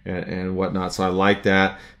 and whatnot. So I like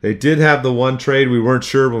that. They did have the one trade. We weren't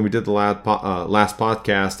sure when we did the last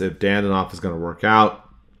podcast if Dadonov was going to work out.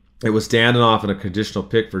 It was Dadonov and a conditional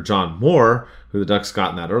pick for John Moore, who the Ducks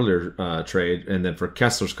got in that earlier trade, and then for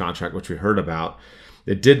Kessler's contract, which we heard about.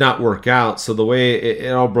 It did not work out. So the way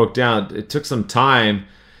it all broke down, it took some time,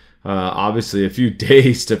 obviously a few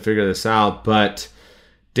days to figure this out, but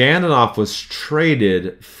Dadonov was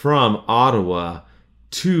traded from Ottawa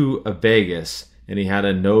to Vegas, and he had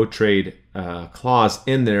a no-trade clause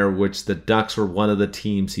in there, which the Ducks were one of the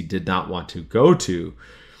teams he did not want to go to.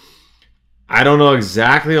 I don't know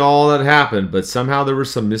exactly all that happened, but somehow there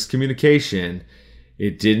was some miscommunication.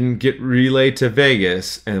 It didn't get relayed to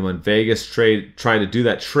Vegas, and when Vegas tried to do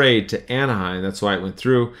that trade to Anaheim, that's why it went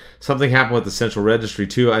through. Something happened with the Central Registry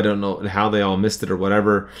too. I don't know how they all missed it or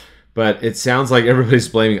whatever, but it sounds like everybody's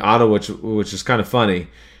blaming Ottawa, which is kind of funny.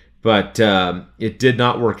 But it did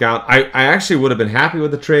not work out. I actually would have been happy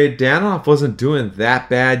with the trade. Dadonov wasn't doing that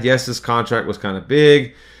bad. Yes, his contract was kind of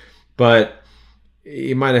big, but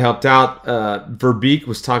he might have helped out. Verbeek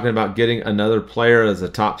was talking about getting another player as a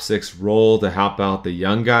top 6 role to help out the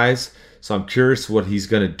young guys. So I'm curious what he's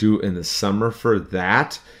going to do in the summer for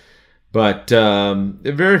that. But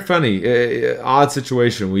very funny, odd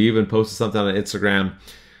situation. We even posted something on Instagram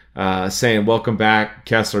saying welcome back,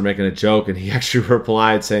 Kessler, making a joke, and he actually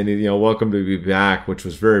replied saying, welcome to be back, which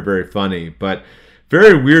was very, very funny. But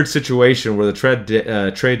very weird situation where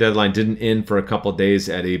the trade deadline didn't end for a couple days,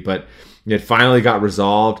 Eddie, but it finally got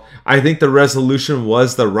resolved. I think the resolution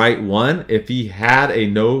was the right one. If he had a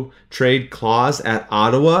no trade clause at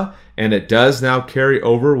Ottawa, and it does now carry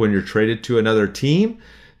over when you're traded to another team,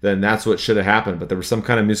 then that's what should have happened. But there was some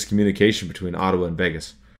kind of miscommunication between Ottawa and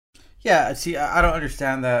Vegas. Yeah, see, I don't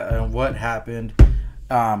understand that what happened.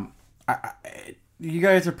 You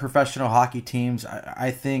guys are professional hockey teams.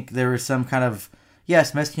 I think there was some kind of,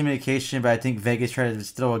 yes, miscommunication, but I think Vegas tried to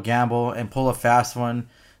throw a gamble and pull a fast one.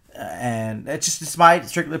 And it's my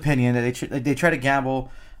strict opinion that they try to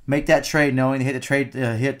gamble, make that trade knowing they hit the trade,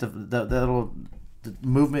 hit the little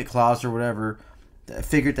movement clause or whatever. I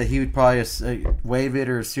figured that he would probably waive it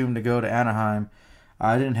or assume to go to Anaheim.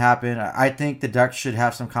 It didn't happen. I think the Ducks should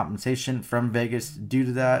have some compensation from Vegas due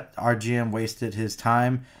to that. Our GM wasted his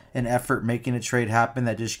time and effort making a trade happen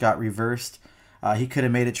that just got reversed. He could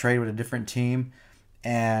have made a trade with a different team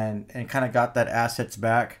and kind of got that assets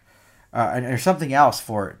back or something else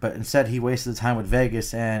for it. But instead he wasted the time with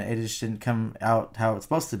Vegas and it just didn't come out how it's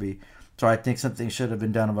supposed to be. So I think something should have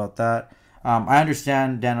been done about that. I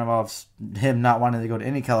understand Dadonov's him not wanting to go to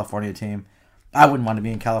any California team. I wouldn't want to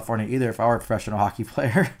be in California either if I were a professional hockey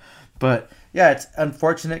player. But yeah, it's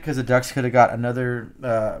unfortunate because the Ducks could have got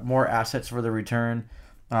another more assets for the return.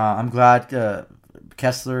 I'm glad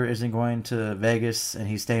Kessler isn't going to Vegas and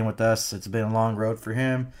he's staying with us. It's been a long road for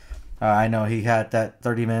him. I know he had that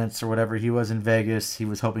 30 minutes or whatever he was in Vegas. He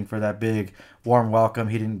was hoping for that big warm welcome.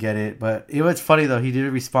 He didn't get it. But it was funny, though. He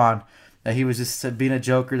did respond. That he was just being a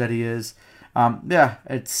joker that he is. Yeah,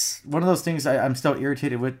 it's one of those things I'm still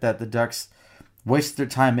irritated with, that the Ducks wasted their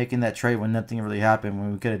time making that trade when nothing really happened,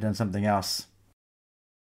 when we could have done something else.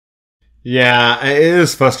 Yeah, it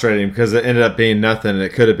is frustrating because it ended up being nothing.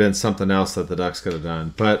 It could have been something else that the Ducks could have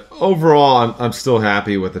done. But overall, I'm still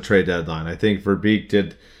happy with the trade deadline. I think Verbeek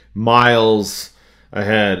did miles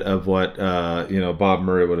ahead of what Bob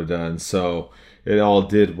Murray would have done. So it all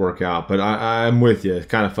did work out. But I'm with you. It's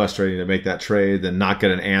kind of frustrating to make that trade, then not get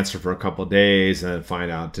an answer for a couple of days, and then find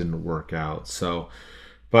out it didn't work out. So.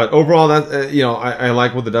 But overall, that I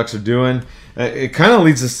like what the Ducks are doing. It kind of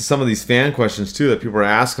leads us to some of these fan questions too that people are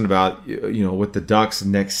asking about. With the Ducks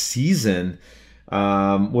next season,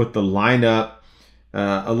 with the lineup.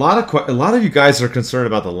 A lot of you guys are concerned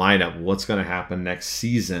about the lineup. What's going to happen next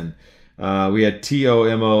season? We had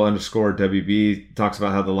TOMO_WB talks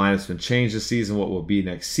about how the lineup's been changed this season. What will be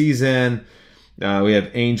next season? We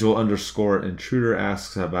have Angel_Intruder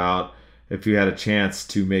asks about, if you had a chance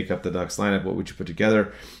to make up the Ducks lineup, what would you put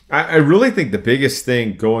together? I really think the biggest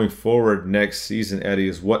thing going forward next season, Eddie,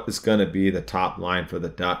 is what is going to be the top line for the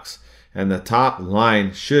Ducks. And the top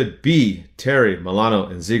line should be Terry, Milano,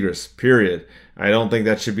 and Zegras, period. I don't think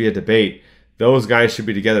that should be a debate. Those guys should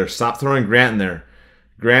be together. Stop throwing Grant in there.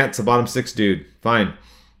 Grant's a bottom 6 dude. Fine.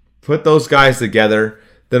 Put those guys together.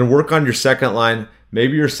 Then work on your second line.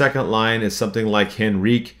 Maybe your second line is something like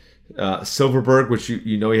Henrique, Silverberg, which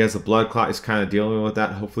he has a blood clot. He's kind of dealing with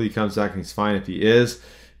that. Hopefully he comes back and he's fine if he is.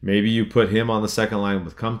 Maybe you put him on the second line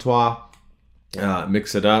with Comtois.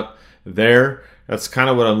 Mix it up there. That's kind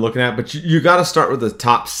of what I'm looking at. But you got to start with the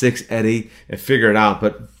top 6, Eddie, and figure it out.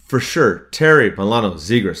 But for sure, Terry, Milano,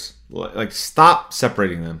 Zegras. Stop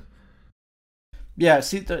separating them. Yeah,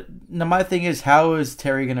 see, now my thing is, how is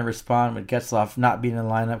Terry going to respond with Getzlaf not being in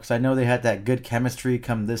the lineup? Because I know they had that good chemistry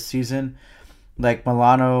come this season. Like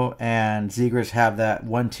Milano and Zegras have that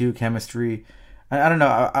 1-2 chemistry. I don't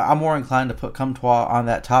know. I'm more inclined to put Comtois on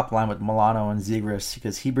that top line with Milano and Zegras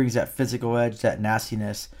because he brings that physical edge, that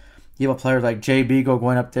nastiness. You have a player like Jay Beagle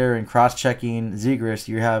going up there and cross-checking Zegras.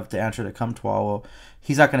 You have to answer to Comtois. Well,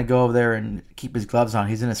 he's not going to go over there and keep his gloves on.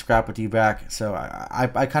 He's in a scrap with you back. So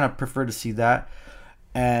I kind of prefer to see that.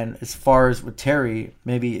 And as far as with Terry,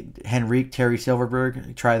 maybe Henrique, Terry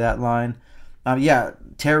Silverberg, try that line. Yeah,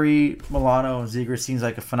 Terry, Milano, and Zegras seems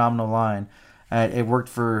like a phenomenal line. It worked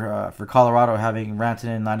for Colorado having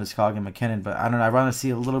Rantanen, Landeskog, and McKinnon, but I don't know. I want to see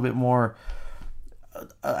a little bit more,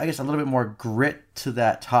 a little bit more grit to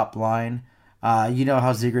that top line. You know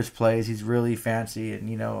how Zegras plays; he's really fancy,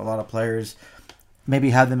 and a lot of players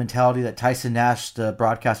maybe have the mentality that Tyson Nash, the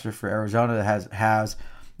broadcaster for Arizona, has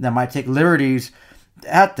that might take liberties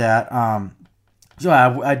at that. So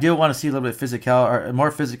I do want to see a little bit physical or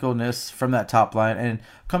more physicalness from that top line. And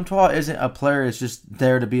Comtois isn't a player that's just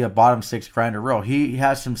there to be a bottom six grinder role. He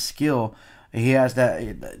has some skill. He has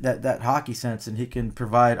that hockey sense, and he can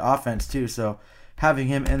provide offense too. So having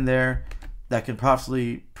him in there that can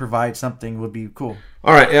possibly provide something would be cool.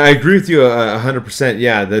 All right, I agree with you 100%.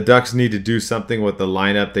 Yeah, the Ducks need to do something with the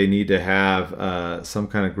lineup. They need to have some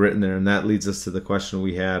kind of grit in there, and that leads us to the question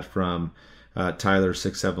we had from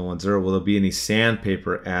Tyler6710. Will there be any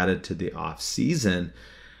sandpaper added to the off season?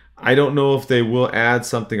 I don't know if they will add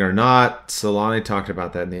something or not. Solani talked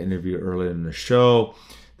about that in the interview earlier in the show.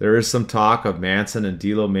 There is some talk of Manson and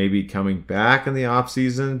D'Lo maybe coming back in the off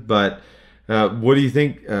season, but what do you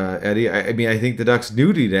think, Eddie? I mean, I think the Ducks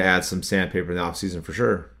do need to add some sandpaper in the off season for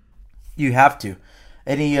sure. You have to.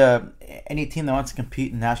 Any team that wants to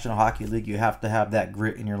compete in the National Hockey League, you have to have that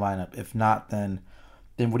grit in your lineup. If not, then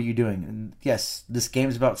what are you doing? And yes, this game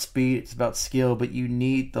is about speed, it's about skill, but you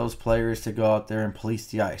need those players to go out there and police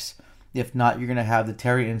the ice. If not, you're going to have the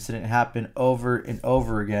Terry incident happen over and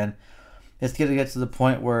over again. It's going to get to the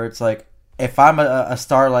point where it's like, if I'm a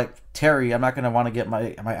star like Terry, I'm not going to want to get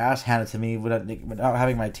my ass handed to me without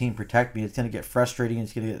having my team protect me. It's going to get frustrating.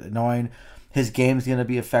 It's going to get annoying. His game's going to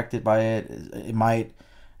be affected by it. It might.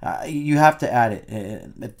 You have to add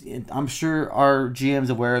it. I'm sure our GM's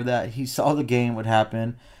aware of that. He saw the game would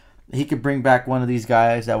happen. He could bring back one of these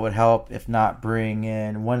guys that would help. If not, bring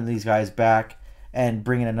in one of these guys back and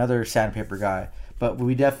bring in another sandpaper guy. But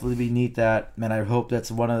we definitely need that, and I hope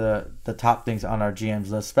that's one of the top things on our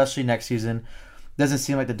GM's list, especially next season. Doesn't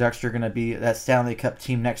seem like the Ducks are going to be that Stanley Cup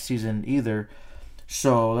team next season either.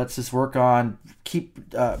 So let's just work on,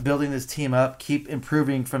 keep building this team up, keep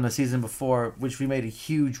improving from the season before, which we made a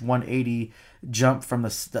huge 180 jump from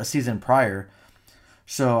the season prior.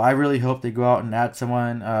 So I really hope they go out and add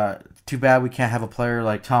someone. Too bad we can't have a player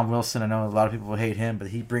like Tom Wilson. I know a lot of people will hate him, but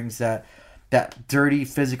he brings that dirty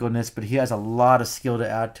physicalness, but he has a lot of skill to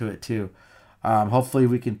add to it too. Hopefully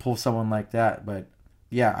we can pull someone like that. But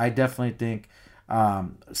yeah, I definitely think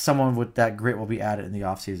someone with that grit will be added in the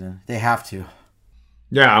offseason. They have to.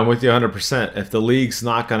 Yeah, I'm with you 100%. If the league's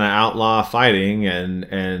not going to outlaw fighting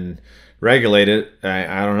and regulate it,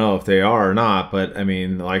 I don't know if they are or not. But, I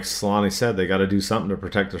mean, like Solani said, they got to do something to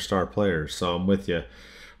protect their star players. So I'm with you.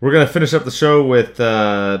 We're going to finish up the show with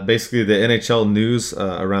basically the NHL news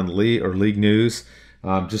around the league or league news.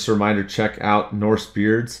 Just a reminder, check out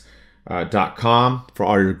norsebeards.com for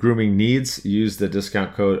all your grooming needs. Use the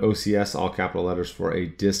discount code OCS, all capital letters, for a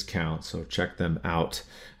discount. So check them out.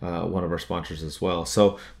 One of our sponsors as well.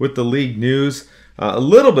 So with the league news, a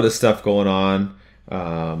little bit of stuff going on.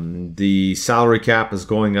 The salary cap is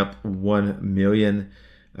going up $1 million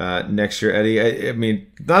next year, Eddie. I mean,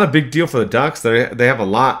 not a big deal for the Ducks. They have a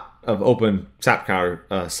lot of open salary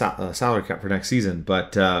cap for next season,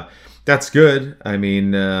 but that's good. I mean,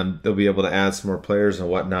 they'll be able to add some more players and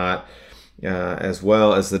whatnot, as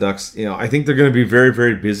well as the Ducks. I think they're going to be very,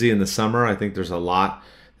 very busy in the summer. I think there's a lot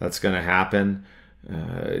that's going to happen.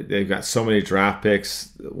 They've got so many draft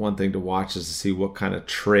picks. One thing to watch is to see what kind of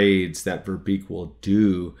trades that Verbeek will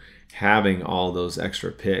do, having all those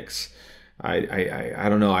extra picks. I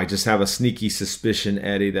don't know. I just have a sneaky suspicion,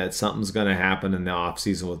 Eddie, that something's going to happen in the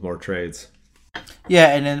offseason with more trades.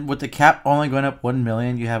 Yeah, and then with the cap only going up $1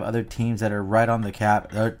 million, you have other teams that are right on the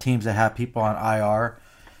cap. There are teams that have people on IR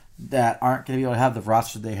that aren't going to be able to have the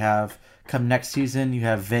roster they have. Come next season, you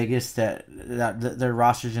have Vegas that their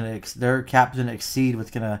roster's their cap is going to exceed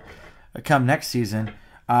what's going to come next season.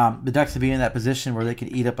 The Ducks will be in that position where they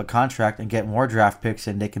can eat up a contract and get more draft picks,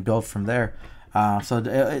 and they can build from there. So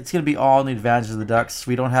it's going to be all in the advantage of the Ducks.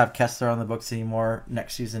 We don't have Kessler on the books anymore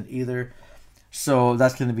next season either. So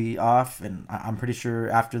that's going to be off, and I'm pretty sure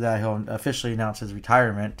after that he'll officially announce his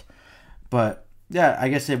retirement. But yeah, I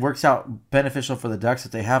guess it works out beneficial for the Ducks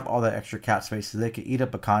that they have all that extra cap space, so they can eat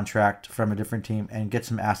up a contract from a different team and get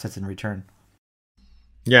some assets in return.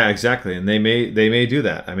 Yeah, exactly, and they may do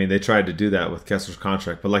that. I mean, they tried to do that with Kessler's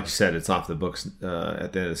contract, but like you said, it's off the books at the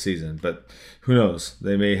end of the season. But who knows?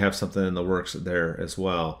 They may have something in the works there as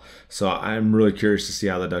well. So I'm really curious to see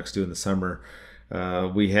how the Ducks do in the summer.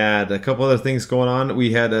 We had a couple other things going on.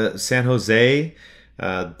 We had San Jose.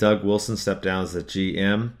 Doug Wilson stepped down as the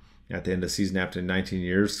GM at the end of the season after 19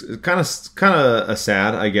 years. Kind of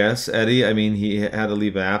sad, I guess, Eddie. I mean, he had to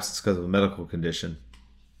leave absence because of a medical condition.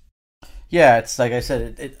 Yeah, it's like I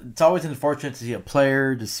said, it's always unfortunate to see a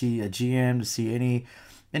player, to see a GM, to see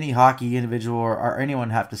any hockey individual or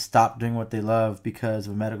anyone have to stop doing what they love because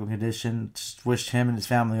of a medical condition. Just wish him and his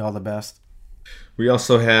family all the best. We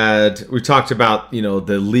talked about,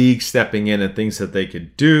 the league stepping in and things that they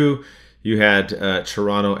could do. You had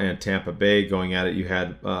Toronto and Tampa Bay going at it. You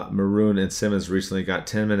had Maroon and Simmons recently got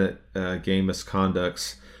 10-minute game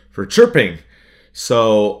misconducts for chirping.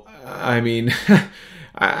 So, I mean,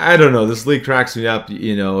 I don't know. This league cracks me up.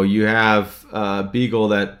 You have Beagle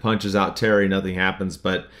that punches out Terry, nothing happens.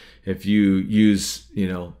 But if you use,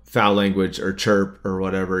 foul language or chirp or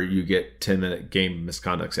whatever, you get 10-minute game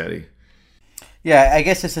misconducts, Eddie. Yeah, I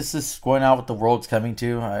guess it's just going out what the world's coming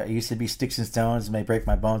to. It used to be sticks and stones may break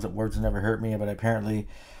my bones, but words never hurt me. But apparently,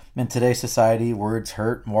 in today's society, words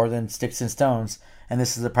hurt more than sticks and stones. And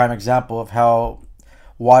this is a prime example of how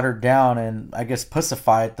watered down and, I guess,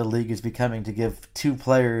 pussified the league is becoming to give two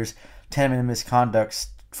players 10-minute misconducts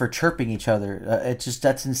for chirping each other.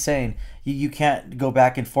 That's insane. You can't go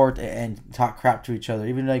back and forth and talk crap to each other.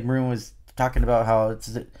 Even like Maroon was talking about how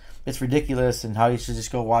it's ridiculous and how you should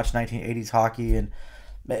just go watch 1980s hockey, and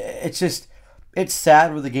it's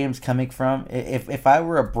sad where the game's coming from. If I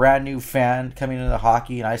were a brand new fan coming into the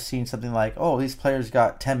hockey and I seen something like, oh, these players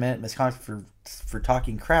got 10-minute misconduct for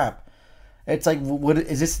talking crap, it's like, what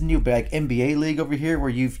is this new like NBA league over here where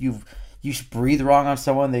you breathe wrong on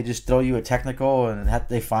someone, they just throw you a technical and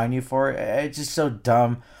they fine you for it? It's just so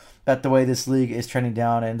dumb that the way this league is trending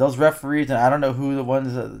down, and those referees, and I don't know who the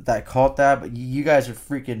ones that called that, but you guys are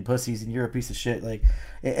freaking pussies and you're a piece of shit. Like,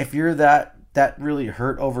 if you're that really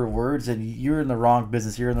hurt over words, and you're in the wrong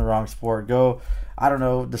business, you're in the wrong sport. Go, I don't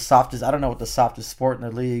know what the softest sport in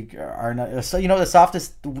the league are. Not, so the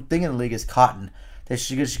softest thing in the league is cotton. They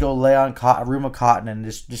should just go lay on a room of cotton and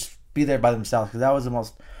just be there by themselves, because that was the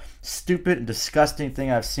most stupid and disgusting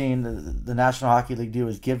thing I've seen the National Hockey League do,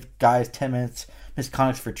 is give guys 10 minutes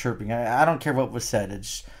misconduct for chirping. I don't care what was said.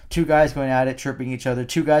 It's two guys going at it, chirping each other.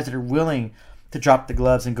 Two guys that are willing to drop the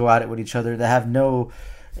gloves and go at it with each other. That have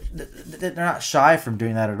they're not shy from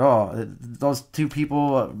doing that at all. Those two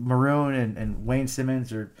people, Maroon and Wayne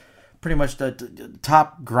Simmons, are pretty much the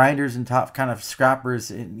top grinders and top kind of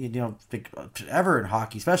scrappers ever in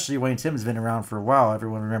hockey. Especially Wayne Simmons has been around for a while.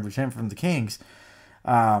 Everyone remembers him from the Kings.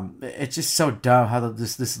 It's just so dumb how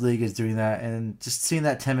this league is doing that, and just seeing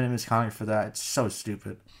that 10-minute misconduct for that, it's so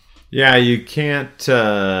stupid. Yeah, you can't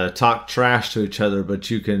talk trash to each other, but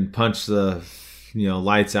you can punch the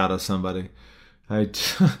lights out of somebody. Well,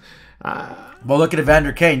 look at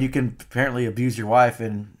Evander Kane. You can apparently abuse your wife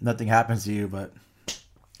and nothing happens to you, but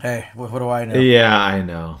hey, what do I know? Yeah, I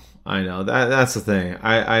know. That's the thing.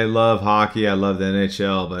 I love hockey. I love the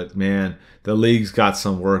NHL, but man, the league's got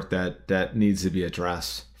some work that needs to be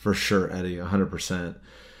addressed for sure, Eddie, 100%.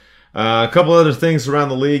 A couple other things around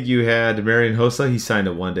the league. You had Marian Hossa. He signed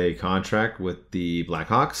a one-day contract with the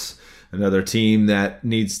Blackhawks, another team that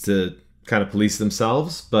needs to kind of police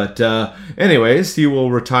themselves. But anyways, he will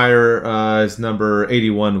retire as number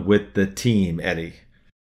 81 with the team, Eddie.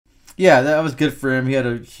 Yeah, that was good for him. He had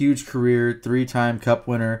a huge career, 3-time Cup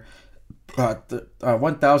winner,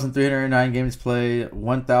 1,309 games played,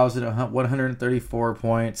 1,134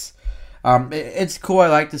 points. It's cool. I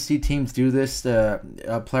like to see teams do this.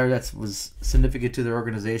 A player that was significant to their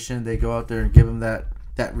organization, they go out there and give them that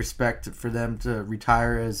respect for them to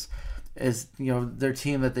retire as their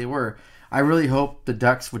team that they were. I really hope the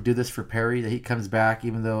Ducks would do this for Perry, that he comes back,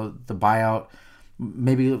 even though the buyout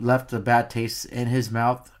maybe left a bad taste in his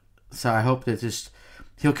mouth. So I hope that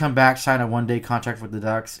he'll come back, sign a one-day contract with the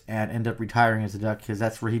Ducks, and end up retiring as a Duck, because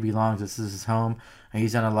that's where he belongs. This is his home, and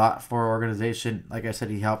he's done a lot for our organization. Like I said,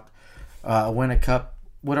 he helped win a cup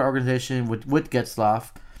with our organization with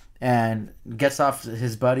Getzlaf, and Getzlaf,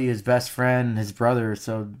 his buddy, his best friend, his brother.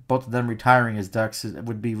 So both of them retiring as Ducks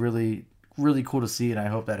would be really, really cool to see, and I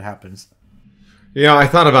hope that happens. Yeah, I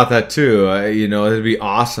thought about that too. It'd be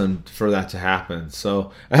awesome for that to happen.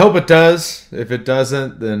 So I hope it does. If it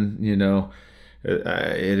doesn't, then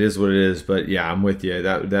it is what it is. But yeah, I'm with you.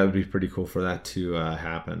 That would be pretty cool for that to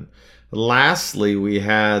happen. Lastly, we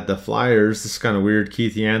had the Flyers. This is kind of weird.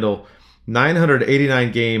 Keith Yandel,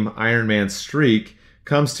 989 game Ironman streak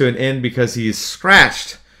comes to an end because he's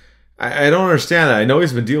scratched. I don't understand that. I know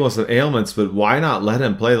he's been dealing with some ailments, but why not let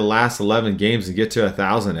him play the last 11 games and get to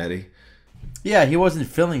 1,000, Eddie? Yeah, he wasn't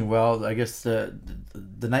feeling well, I guess, the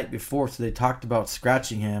night before, so they talked about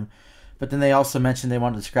scratching him. But then they also mentioned they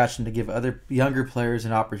wanted to scratch him to give other younger players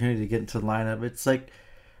an opportunity to get into the lineup. It's like,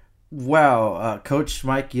 wow, Coach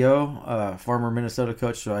Mike Yeo, former Minnesota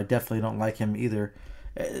coach, so I definitely don't like him either.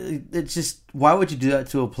 It's just, why would you do that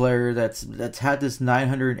to a player that's had this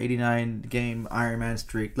 989 game Ironman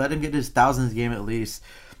streak? Let him get his 1,000th game at least.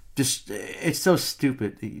 Just, it's so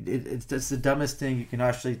stupid. It's the dumbest thing you can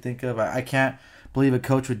actually think of. I can't believe a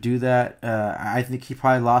coach would do that. I think he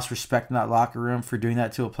probably lost respect in that locker room for doing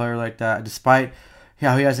that to a player like that, despite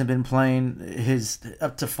how he hasn't been playing his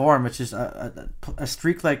up to form. It's just a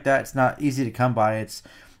streak like that. It's not easy to come by. It's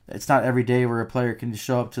not every day where a player can just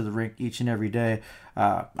show up to the rink each and every day.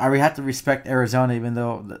 I have to respect Arizona, even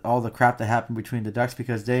though all the crap that happened between the Ducks,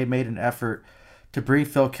 because they made an effort to bring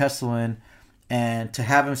Phil Kessel in and to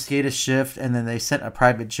have him skate a shift, and then they sent a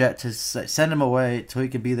private jet to send him away so he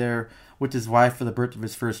could be there with his wife for the birth of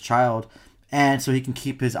his first child, and so he can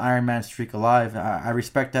keep his Ironman streak alive. I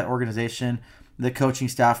respect that organization, the coaching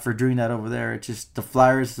staff, for doing that over there. It's just the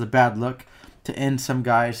Flyers is a bad look to end some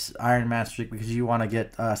guy's Ironman streak because you want to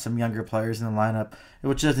get some younger players in the lineup,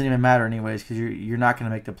 which doesn't even matter anyways because you're not going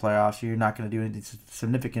to make the playoffs. You're not going to do anything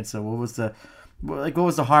significant. So what was the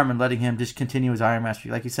harm in letting him just continue his Ironman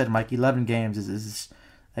streak? Like you said, Mike, 11 games is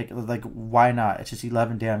like why not? It's just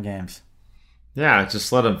 11 damn games. Yeah,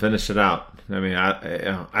 just let him finish it out. I mean,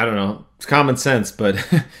 I don't know. It's common sense, but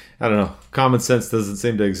I don't know. Common sense doesn't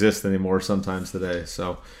seem to exist anymore sometimes today.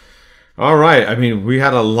 So, all right. I mean, we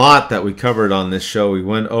had a lot that we covered on this show. We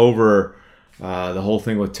went over the whole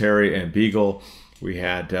thing with Terry and Beagle. We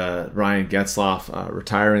had Ryan Getzlaf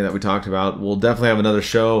retiring that we talked about. We'll definitely have another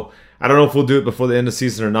show. I don't know if we'll do it before the end of the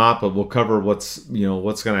season or not, but we'll cover what's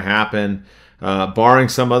going to happen. Barring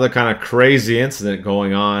some other kind of crazy incident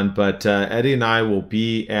going on. But Eddie and I will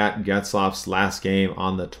be at Getzlaf's last game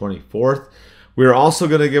on the 24th. We're also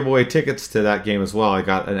going to give away tickets to that game as well. I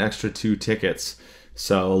got an extra 2 tickets.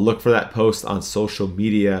 So look for that post on social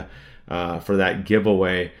media for that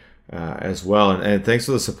giveaway as well. And thanks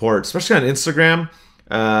for the support, especially on Instagram.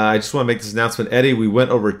 I just want to make this announcement. Eddie, we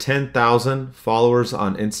went over 10,000 followers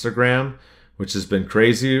on Instagram, which has been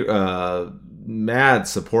crazy. Mad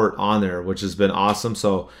support on there, which has been awesome.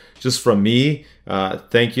 So just from me,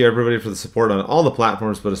 thank you everybody for the support on all the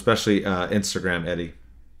platforms, but especially Instagram, Eddie.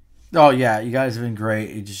 Oh yeah, you guys have been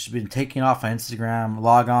great. You've just been taking off on Instagram,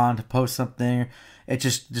 log on to post something. It's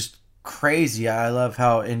just crazy. I love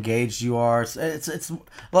how engaged you are. It's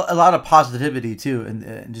a lot of positivity too,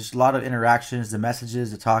 and just a lot of interactions, the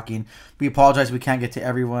messages, the talking. We apologize we can't get to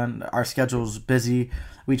everyone. Our schedule's busy.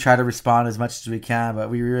 We try to respond as much as we can,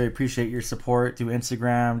 but we really appreciate your support through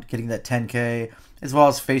Instagram, getting that 10K, as well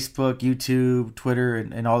as Facebook, YouTube, Twitter,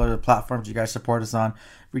 and all other platforms you guys support us on.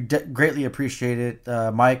 We greatly appreciate it.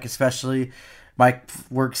 Mike especially. Mike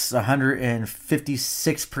works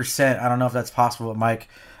 156%. I don't know if that's possible, but Mike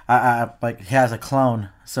he has a clone,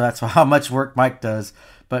 so that's how much work Mike does.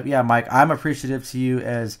 But yeah, Mike, I'm appreciative to you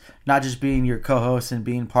as not just being your co-host and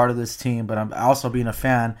being part of this team, but I'm also being a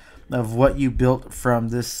fan of what you built from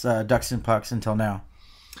this Ducks and Pucks until now.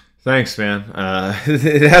 Thanks, man.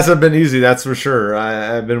 It hasn't been easy, that's for sure.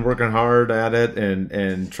 I've been working hard at it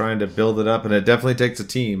and trying to build it up, and it definitely takes a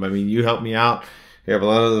team. I mean, you helped me out. You have a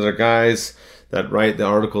lot of other guys that write the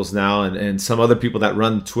articles now and some other people that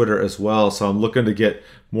run Twitter as well. So I'm looking to get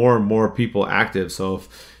more and more people active. So if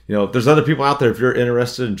there's other people out there, if you're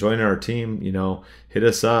interested in joining our team, hit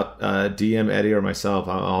us up, DM Eddie or myself.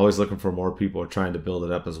 I'm always looking for more people trying to build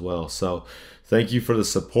it up as well. So thank you for the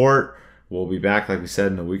support. We'll be back, like we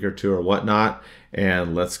said, in a week or two or whatnot.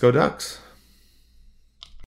 And let's go Ducks.